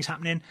stopping things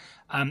happening,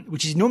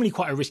 which is normally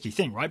quite a risky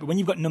thing, right? But when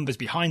you've got numbers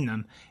behind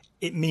them,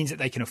 it means that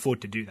they can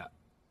afford to do that.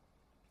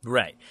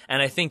 Right.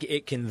 And I think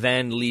it can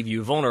then leave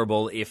you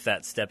vulnerable if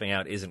that stepping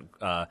out isn't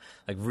like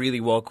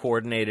really well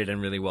coordinated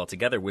and really well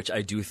together, which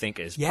I do think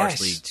is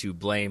partially to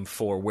blame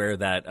for where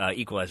that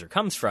equalizer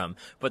comes from.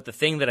 But the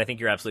thing that I think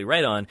you're absolutely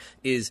right on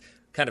is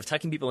kind of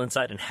tucking people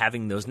inside and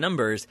having those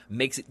numbers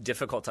makes it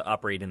difficult to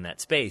operate in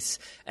that space.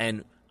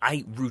 And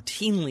I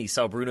routinely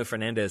saw Bruno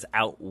Fernandes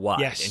out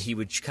wide, and he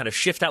would kind of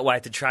shift out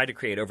wide to try to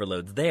create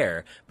overloads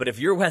there. But if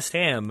you're West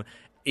Ham,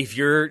 if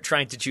you're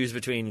trying to choose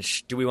between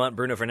do we want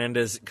Bruno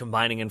Fernandes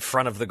combining in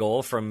front of the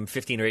goal from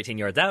 15 or 18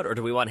 yards out, or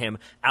do we want him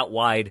out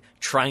wide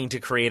trying to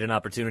create an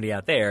opportunity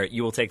out there,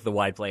 you will take the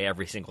wide play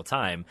every single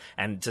time.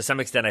 And to some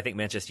extent, I think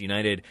Manchester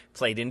United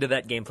played into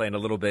that game plan a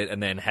little bit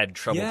and then had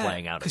trouble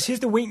playing out of it. Because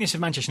here's the weakness of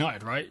Manchester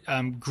United,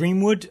 right?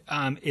 Greenwood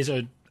is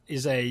a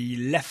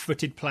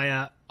left-footed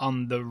player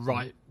on the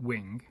right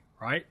wing,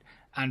 right?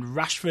 And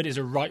Rashford is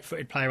a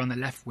right-footed player on the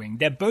left wing.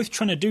 They're both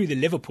trying to do the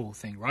Liverpool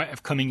thing, right,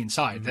 of coming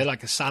inside. Mm-hmm. They're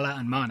like a Salah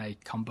and Mane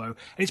combo. And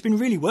it's been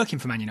really working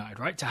for Man United,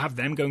 right, to have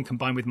them go and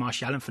combine with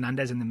Martial and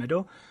Fernandes in the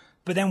middle.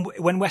 But then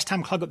when West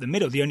Ham clog up the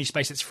middle, the only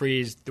space that's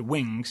free is the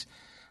wings.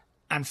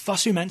 And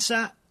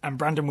Fosu-Mensah and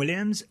Brandon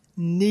Williams,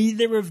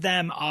 neither of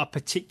them are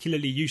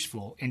particularly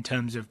useful in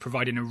terms of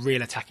providing a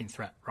real attacking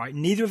threat, right?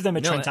 Neither of them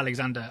are Trent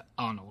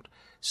Alexander-Arnold.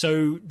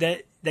 So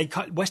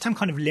West Ham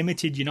kind of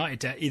limited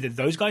United to either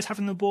those guys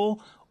having the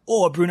ball,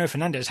 or Bruno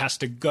Fernandes has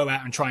to go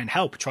out and try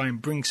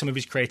and bring some of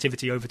his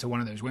creativity over to one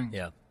of those wings.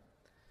 Yeah.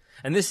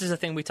 And this is a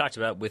thing we talked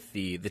about with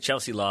the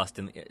Chelsea lost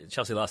in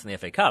the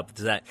FA Cup,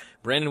 is that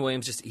Brandon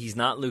Williams, he's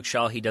not Luke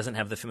Shaw. He doesn't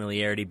have the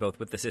familiarity both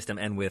with the system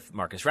and with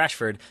Marcus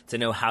Rashford to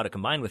know how to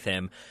combine with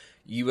him.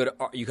 You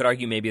could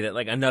argue maybe that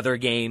like another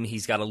game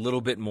he's got a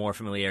little bit more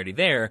familiarity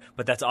there,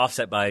 but that's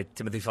offset by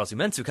Timothy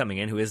Fosu-Mensah coming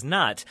in, who is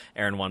not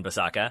Aaron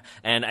Wan-Bissaka.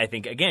 And I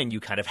think again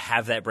you kind of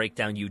have that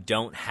breakdown. You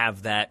don't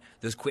have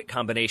those quick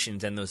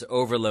combinations and those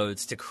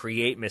overloads to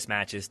create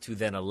mismatches to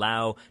then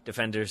allow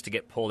defenders to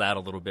get pulled out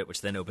a little bit,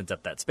 which then opens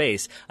up that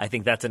space. I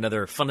think that's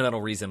another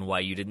fundamental reason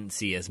why you didn't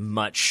see as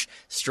much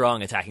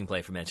strong attacking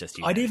play from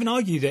Manchester United. I'd even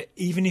argue that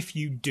even if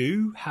you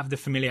do have the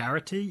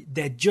familiarity,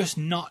 they're just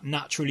not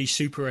naturally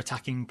super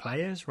attacking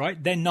players,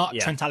 right? They're not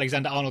Trent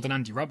Alexander-Arnold and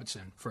Andy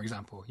Robertson, for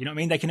example. You know what I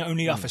mean? They can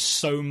only offer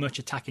so much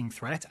attacking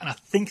threat. And I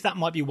think that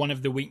might be one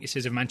of the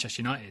weaknesses of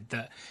Manchester United,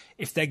 that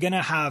if they're going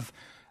to have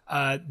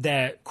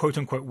their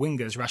quote-unquote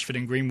wingers, Rashford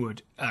and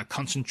Greenwood,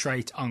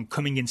 concentrate on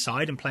coming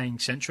inside and playing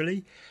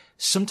centrally,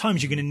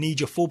 sometimes you're going to need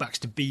your fullbacks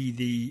to be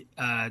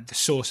the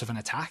source of an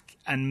attack.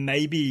 And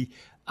maybe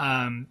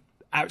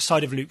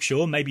outside of Luke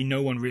Shaw, maybe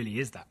no one really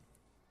is that.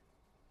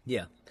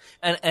 Yeah.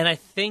 And I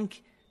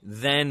think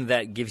then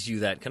that gives you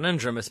that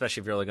conundrum,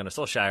 especially if you're Ole Gunnar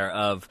Solskjaer,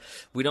 of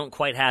we don't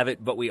quite have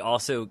it, but we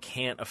also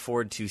can't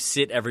afford to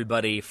sit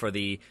everybody for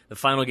the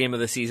final game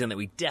of the season that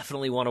we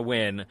definitely want to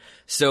win.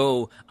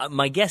 So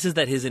my guess is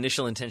that his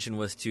initial intention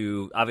was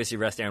to obviously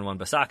rest Aaron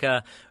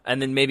Wan-Bissaka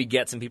and then maybe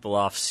get some people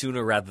off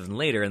sooner rather than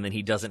later, and then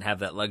he doesn't have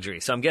that luxury.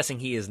 So I'm guessing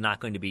he is not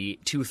going to be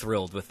too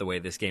thrilled with the way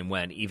this game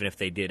went, even if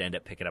they did end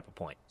up picking up a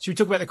point. Should we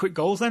talk about the quick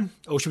goals then?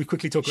 Or should we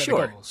quickly talk about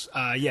the goals?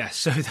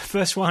 So the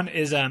first one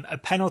is a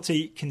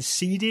penalty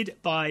conceded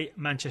by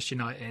Manchester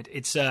United.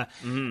 It's a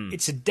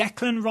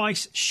Declan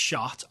Rice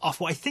shot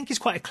off what I think is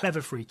quite a clever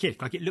free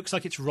kick. Like, it looks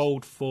like it's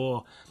rolled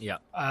for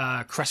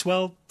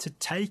Cresswell to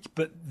take,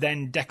 but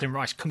then Declan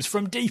Rice comes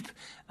from deep,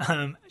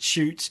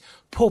 shoots.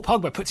 Paul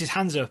Pogba puts his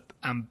hands up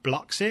and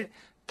blocks it.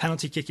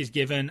 Penalty kick is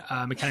given.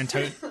 Mikel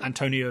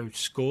Antonio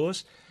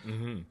scores.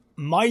 Mm-hmm.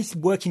 My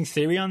working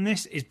theory on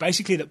this is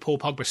basically that Paul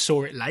Pogba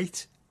saw it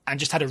late and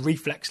just had a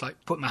reflex,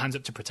 like, put my hands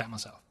up to protect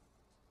myself.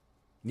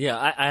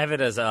 Yeah, I have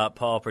it as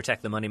Paul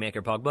protect the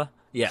moneymaker Pogba.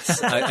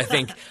 Yes, I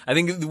think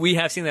we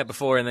have seen that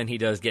before, and then he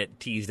does get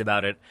teased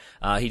about it.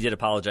 He did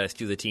apologize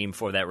to the team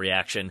for that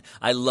reaction.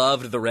 I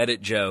loved the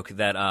Reddit joke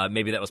that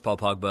maybe that was Paul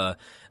Pogba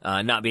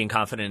not being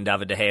confident in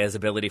David De Gea's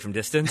ability from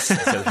distance,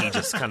 so he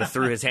just kind of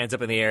threw his hands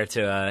up in the air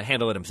to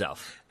handle it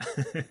himself.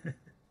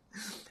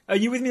 Are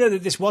you with me, though,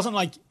 that this wasn't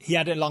like he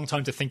had a long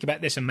time to think about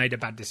this and made a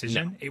bad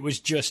decision? No. It was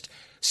just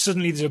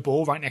suddenly there's a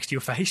ball right next to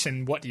your face,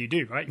 and what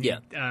do, right?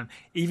 Yeah.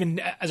 Even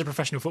as a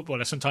professional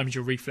footballer, sometimes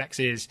your reflex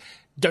is,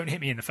 don't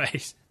hit me in the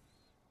face.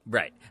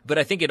 Right. But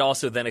I think it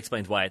also then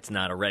explains why it's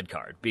not a red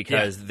card,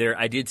 because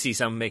I did see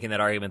some making that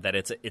argument that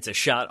it's a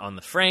shot on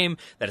the frame,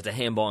 that it's a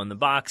handball in the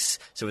box,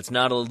 so it's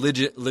not a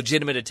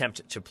legitimate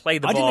attempt to play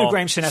the ball. I didn't know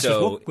Graham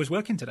Souness was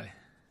working today.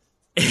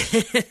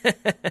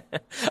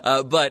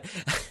 But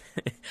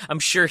I'm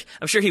sure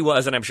he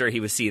was, and I'm sure he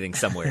was seething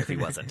somewhere if he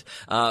wasn't.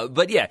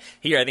 But yeah,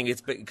 here I think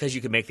it's because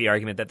you could make the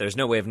argument that there's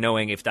no way of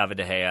knowing if David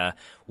De Gea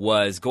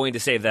was going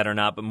to save that or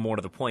not, but more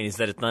to the point is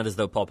that it's not as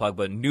though Paul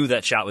Pogba knew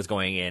that shot was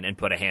going in and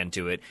put a hand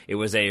to it. It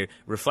was a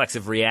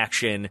reflexive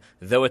reaction,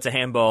 though it's a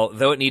handball,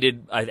 though it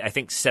needed, I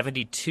think,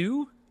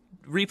 72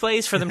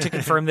 replays for them to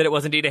confirm that it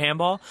was indeed a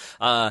handball.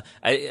 I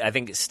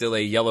think it's still a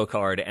yellow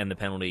card, and the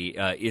penalty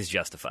is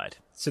justified.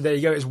 So there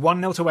you go. It's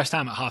 1-0 to West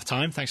Ham at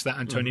half-time, thanks to that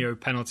Antonio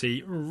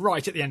penalty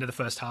right at the end of the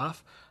first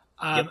half.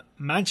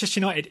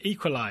 Manchester United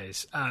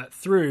equalise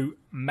through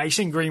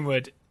Mason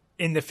Greenwood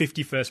in the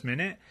 51st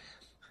minute.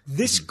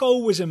 This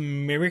goal was a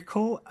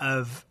miracle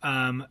of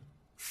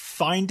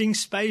finding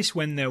space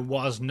when there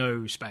was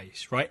no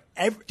space, right?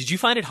 Did you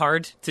find it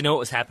hard to know what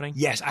was happening?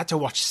 Yes, I had to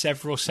watch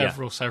several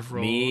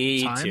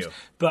Me times. too.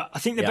 But I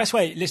think the best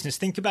way, listeners,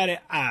 think about it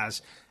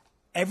as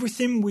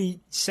everything we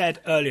said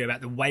earlier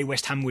about the way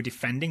West Ham were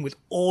defending with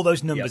all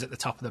those numbers at the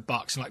top of the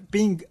box, and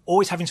like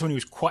always having someone who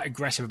was quite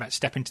aggressive about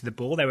stepping to the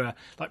ball. They were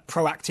like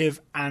proactive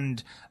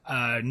and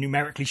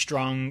numerically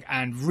strong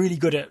and really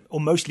good at,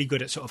 or mostly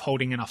good at, sort of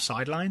holding an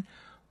offside line.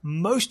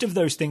 Most of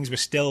those things were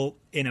still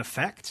in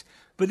effect.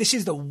 But this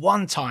is the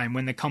one time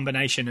when the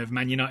combination of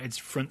Man United's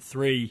front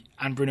three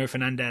and Bruno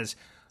Fernandes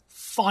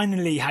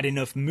finally had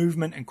enough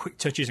movement and quick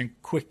touches and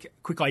quick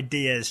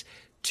ideas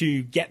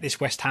to get this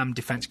West Ham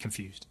defence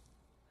confused.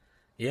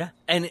 Yeah,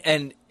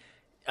 and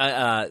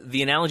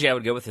the analogy I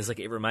would go with is like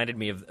it reminded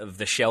me of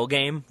the shell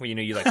game where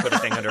you like put a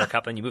thing under a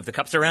cup and you move the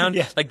cups around.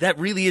 Yeah. Like that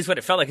really is what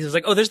it felt like. It was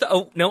like,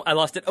 no, I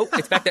lost it. Oh,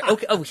 it's back there.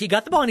 Okay, he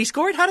got the ball and he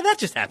scored. How did that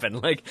just happen?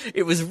 Like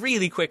it was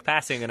really quick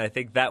passing, and I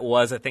think that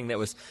was a thing that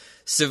was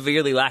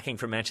severely lacking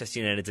from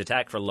Manchester United's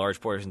attack for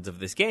large portions of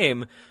this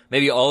game.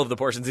 Maybe all of the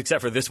portions except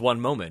for this one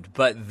moment,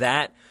 but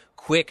that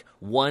quick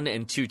 1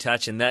 and 2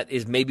 touch, and that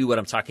is maybe what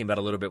I'm talking about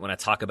a little bit when I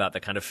talk about the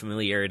kind of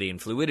familiarity and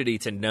fluidity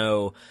to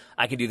know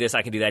I can do this,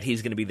 I can do that,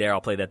 he's going to be there,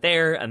 I'll play that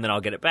there, and then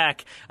I'll get it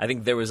back. I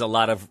think there was a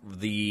lot of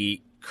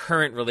the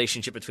current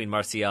relationship between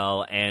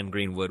Martial and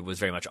Greenwood was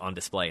very much on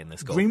display in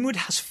this goal. Greenwood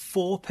has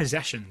 4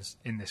 possessions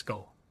in this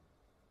goal.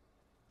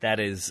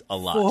 That is a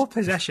lot. 4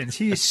 possessions.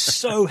 He is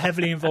so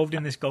heavily involved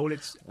in this goal.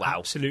 It's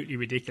absolutely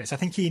ridiculous. I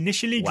think he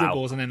initially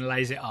dribbles and then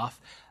lays it off.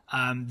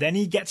 Then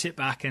he gets it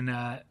back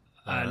and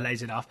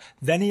lays it off.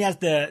 Then he has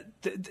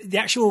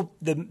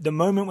the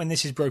moment when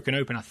this is broken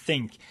open, I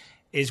think,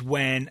 is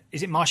when,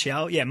 is it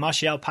Martial? Yeah,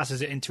 Martial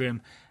passes it into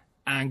him,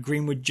 and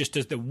Greenwood just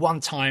does the one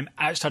time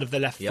outside of the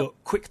left foot,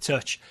 quick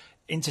touch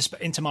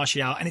into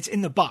Martial, and it's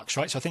in the box,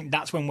 right? So I think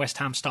that's when West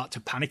Ham start to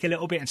panic a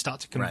little bit and start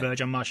to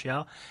converge on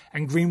Martial.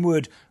 And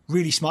Greenwood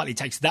really smartly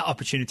takes that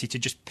opportunity to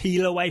just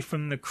peel away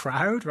from the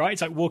crowd, right?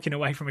 It's like walking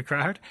away from a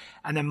crowd,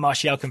 and then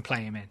Martial can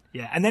play him in.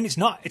 Yeah, and then it's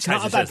not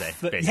about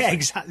yeah,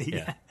 exactly.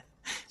 Yeah.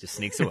 Just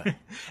sneaks away.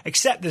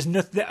 Except there's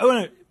nothing.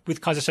 With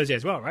Kaiser Soze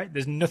as well, right?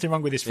 There's nothing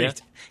wrong with his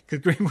feet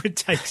because Greenwood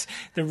takes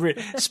the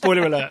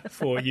spoiler alert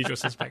for Usual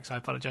Suspects. I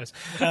apologise.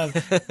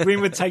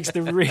 Greenwood takes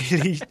the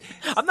really.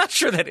 I'm not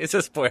sure that is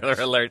a spoiler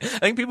alert. I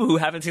think people who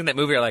haven't seen that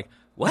movie are like,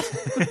 "What?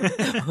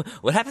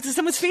 What happened to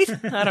someone's feet?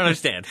 I don't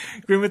understand."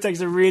 Greenwood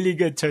takes a really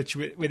good touch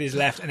with his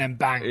left, and then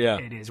bang,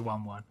 it is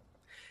 1-1.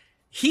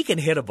 He can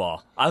hit a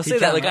ball. I'll say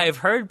that. Like I've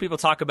heard people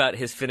talk about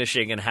his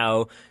finishing and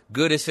how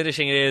good his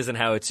finishing is and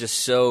how it's just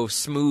so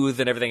smooth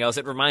and everything else.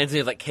 It reminds me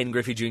of like Ken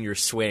Griffey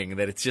Jr.'s swing,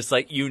 that it's just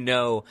like,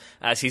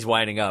 as he's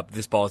winding up,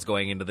 this ball is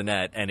going into the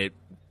net, and it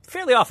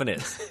fairly often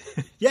is.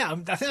 Yeah, I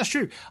think that's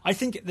true. I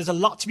think there's a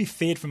lot to be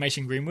feared from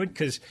Mason Greenwood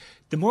because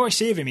the more I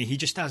see of him, he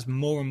just has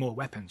more and more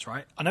weapons,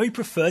 right? I know he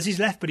prefers his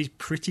left, but he's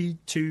pretty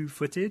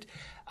two-footed.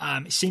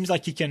 It seems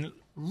like he can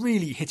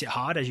really hit it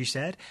hard, as you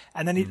said.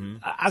 And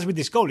then, as with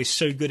this goal, he's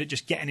so good at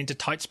just getting into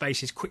tight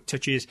spaces, quick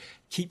touches,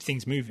 keep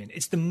things moving.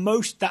 It's the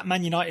most that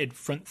Man United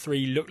front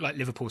three looked like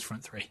Liverpool's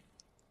front three.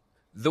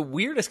 The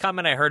weirdest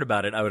comment I heard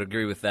about it, I would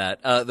agree with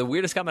that. The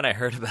weirdest comment I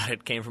heard about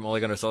it came from Ole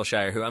Gunnar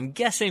Solskjaer, who I'm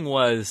guessing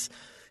was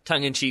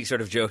tongue-in-cheek,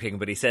 sort of joking,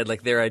 but he said,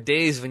 like, there are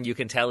days when you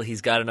can tell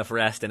he's got enough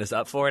rest and is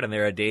up for it, and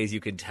there are days you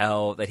can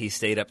tell that he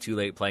stayed up too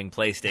late playing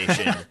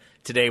PlayStation.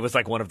 Today was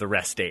like one of the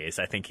rest days,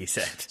 I think he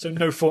said. So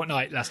no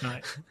Fortnite last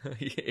night.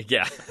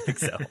 Yeah, I think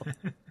so.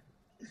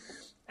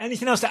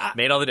 Anything else to add?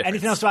 Made all the difference.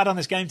 Anything else to add on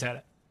this game,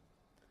 Taylor?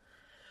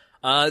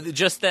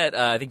 Just that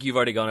I think you've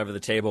already gone over the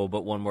table,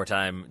 but one more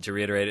time to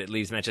reiterate, it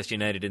leaves Manchester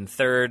United in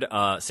third,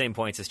 same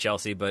points as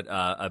Chelsea, but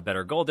a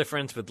better goal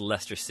difference, with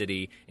Leicester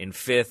City in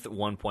fifth,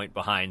 1 point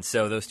behind.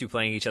 So those two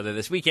playing each other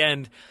this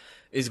weekend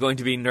is going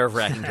to be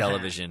nerve-wracking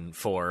television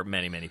for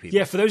many, many people.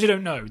 Yeah, for those who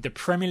don't know, the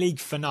Premier League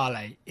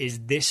finale is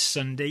this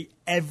Sunday.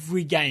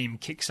 Every game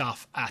kicks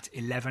off at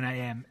 11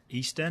 a.m.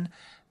 Eastern.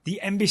 The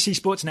NBC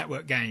Sports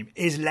Network game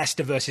is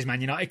Leicester versus Man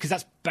United, because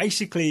that's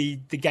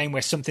basically the game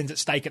where something's at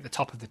stake at the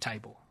top of the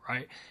table,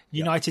 right?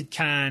 United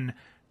can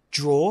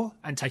draw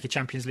and take a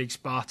Champions League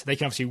spot. They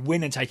can obviously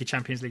win and take a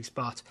Champions League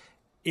spot.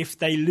 If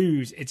they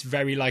lose, it's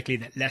very likely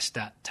that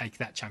Leicester take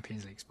that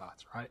Champions League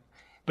spot, right?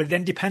 But it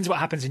then depends what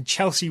happens in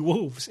Chelsea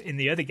Wolves in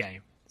the other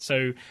game.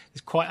 So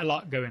there's quite a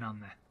lot going on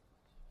there.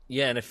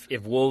 Yeah, and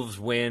if Wolves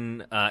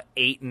win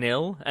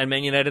 8-0 and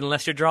Man United and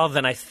Leicester draw,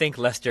 then I think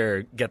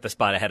Leicester get the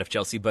spot ahead of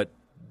Chelsea, but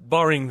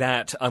barring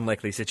that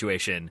unlikely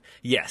situation,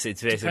 yes, it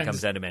basically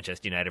comes down to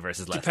Manchester United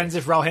versus Leicester. Depends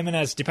if Raul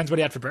Jimenez, depends what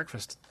he had for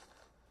breakfast.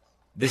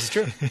 This is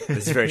true.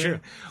 This is very true.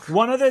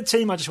 One other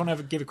team I just want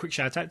to give a quick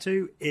shout out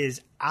to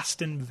is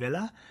Aston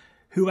Villa,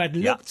 who had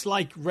looked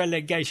like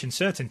relegation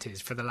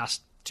certainties for the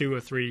last 2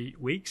 or 3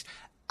 weeks.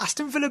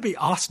 Aston Villa beat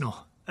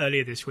Arsenal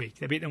earlier this week.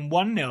 They beat them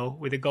 1-0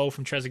 with a goal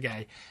from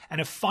Trezeguet and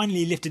have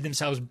finally lifted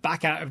themselves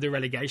back out of the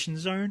relegation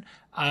zone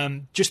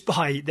just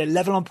by their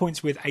level on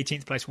points with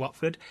 18th place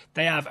Watford.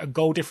 They have a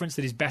goal difference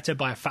that is better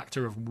by a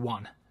factor of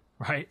 1.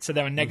 Right, so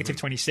they're on negative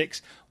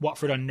 26,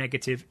 Watford on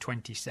negative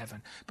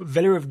 27. But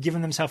Villa have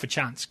given themselves a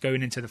chance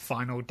going into the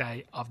final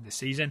day of the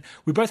season.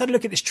 We both had a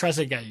look at this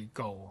Trezeguet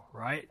goal,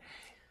 right?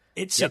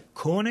 It's a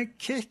corner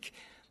kick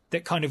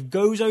that kind of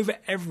goes over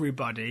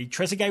everybody.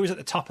 Trezeguet was at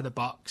the top of the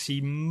box.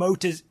 He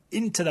motors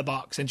into the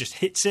box and just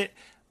hits it.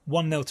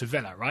 1-0 to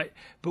Villa, right?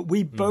 But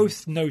we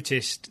both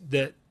noticed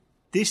that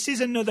this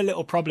is another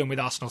little problem with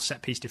Arsenal's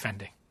set-piece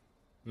defending.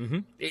 Mm-hmm.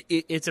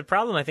 It's a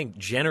problem, I think,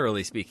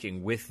 generally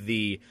speaking, with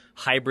the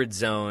hybrid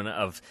zone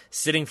of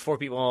sitting 4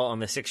 people on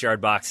the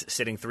 6-yard box,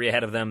 sitting 3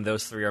 ahead of them.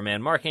 Those 3 are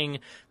man marking.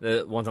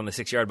 The ones on the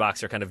 6-yard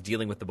box are kind of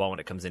dealing with the ball when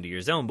it comes into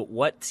your zone. But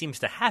what seems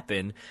to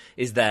happen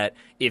is that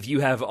if you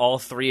have all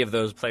 3 of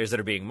those players that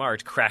are being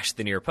marked crash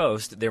the near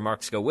post, their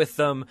marks go with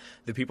them.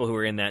 The people who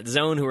are in that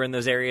zone, who are in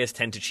those areas,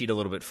 tend to cheat a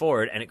little bit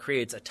forward, and it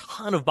creates a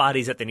ton of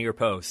bodies at the near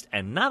post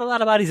and not a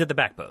lot of bodies at the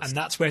back post. And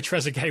that's where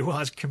Trezeguet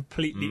was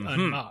completely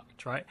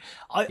unmarked, right?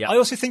 I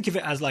also think of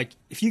it as like,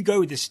 if you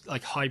go with this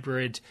like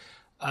hybrid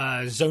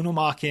zonal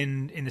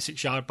marking in the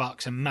 6-yard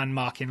box and man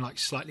marking like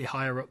slightly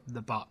higher up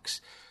the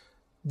box,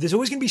 there's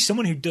always going to be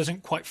someone who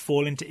doesn't quite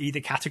fall into either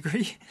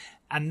category.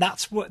 And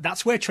that's where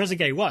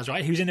Trezeguet was,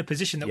 right? He was in a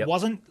position that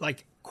wasn't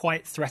like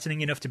quite threatening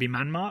enough to be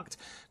man marked,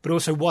 but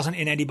also wasn't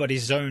in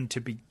anybody's zone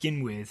to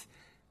begin with.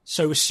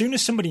 So as soon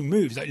as somebody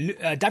moves, like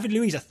David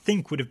Luiz, I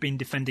think, would have been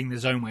defending the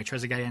zone where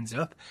Trezeguet ends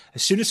up.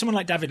 As soon as someone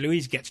like David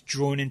Luiz gets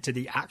drawn into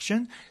the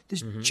action,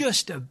 there's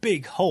just a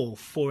big hole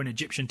for an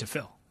Egyptian to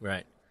fill.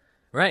 Right.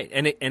 Right,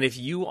 and if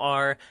you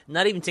are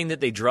not even saying that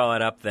they draw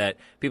it up, that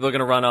people are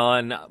going to run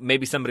on,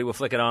 maybe somebody will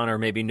flick it on or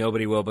maybe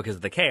nobody will because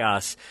of the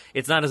chaos,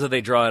 it's not as though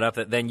they draw it up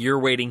that then you're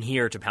waiting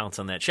here to pounce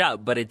on that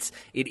shot, but it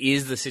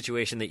is the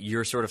situation that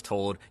you're sort of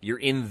told you're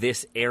in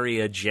this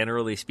area,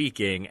 generally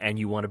speaking, and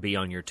you want to be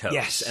on your toes.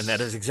 Yes. And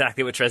that is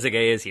exactly what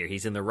Trezeguet is here.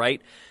 He's in the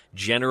right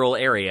general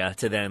area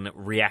to then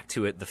react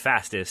to it the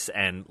fastest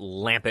and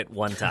lamp it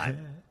one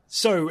time.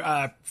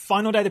 So,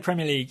 final day of the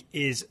Premier League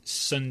is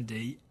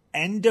Sunday.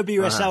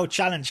 NWSL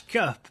Challenge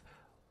Cup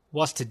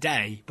was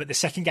today, but the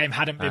second game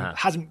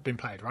hasn't been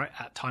played, right,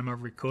 at time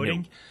of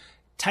recording. No.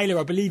 Taylor,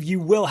 I believe you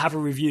will have a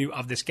review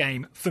of this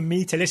game for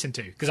me to listen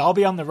to, because I'll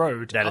be on the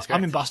road. That is correct.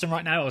 I'm in Boston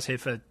right now. I was here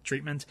for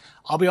treatment.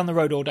 I'll be on the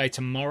road all day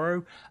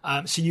tomorrow.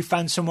 So you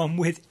found someone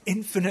with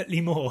infinitely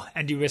more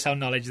NWSL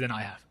knowledge than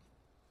I have.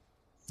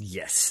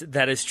 Yes,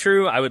 that is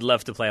true. I would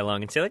love to play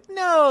along and say, like,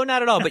 no,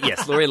 not at all. But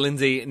yes, Lori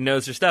Lindsay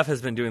knows her stuff,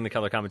 has been doing the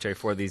color commentary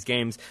for these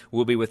games,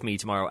 will be with me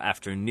tomorrow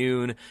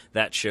afternoon.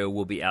 That show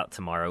will be out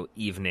tomorrow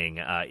evening,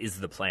 is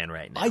the plan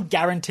right now. I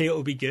guarantee it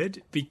will be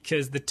good,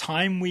 because the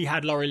time we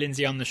had Lori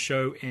Lindsay on the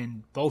show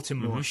in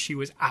Baltimore, she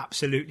was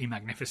absolutely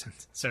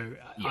magnificent. So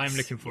I'm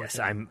looking forward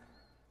to it.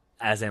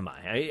 As am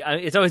I.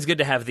 It's always good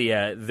to have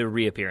the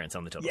reappearance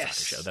on the Total Soccer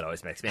Show. That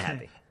always makes me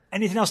happy.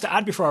 Anything else to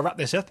add before I wrap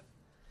this up?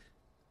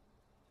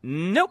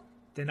 Nope.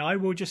 Then I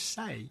will just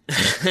say.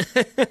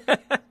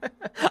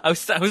 I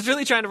was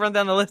really trying to run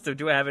down the list of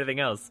do I have anything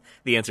else?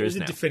 The answer is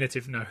no. It's a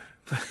definitive no.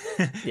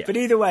 But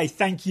either way,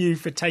 thank you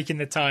for taking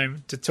the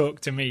time to talk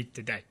to me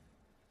today.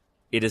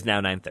 It is now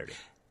 9:30.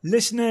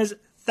 Listeners,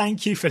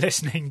 thank you for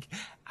listening.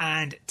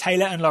 And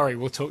Taylor and Laurie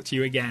will talk to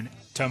you again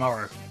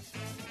tomorrow.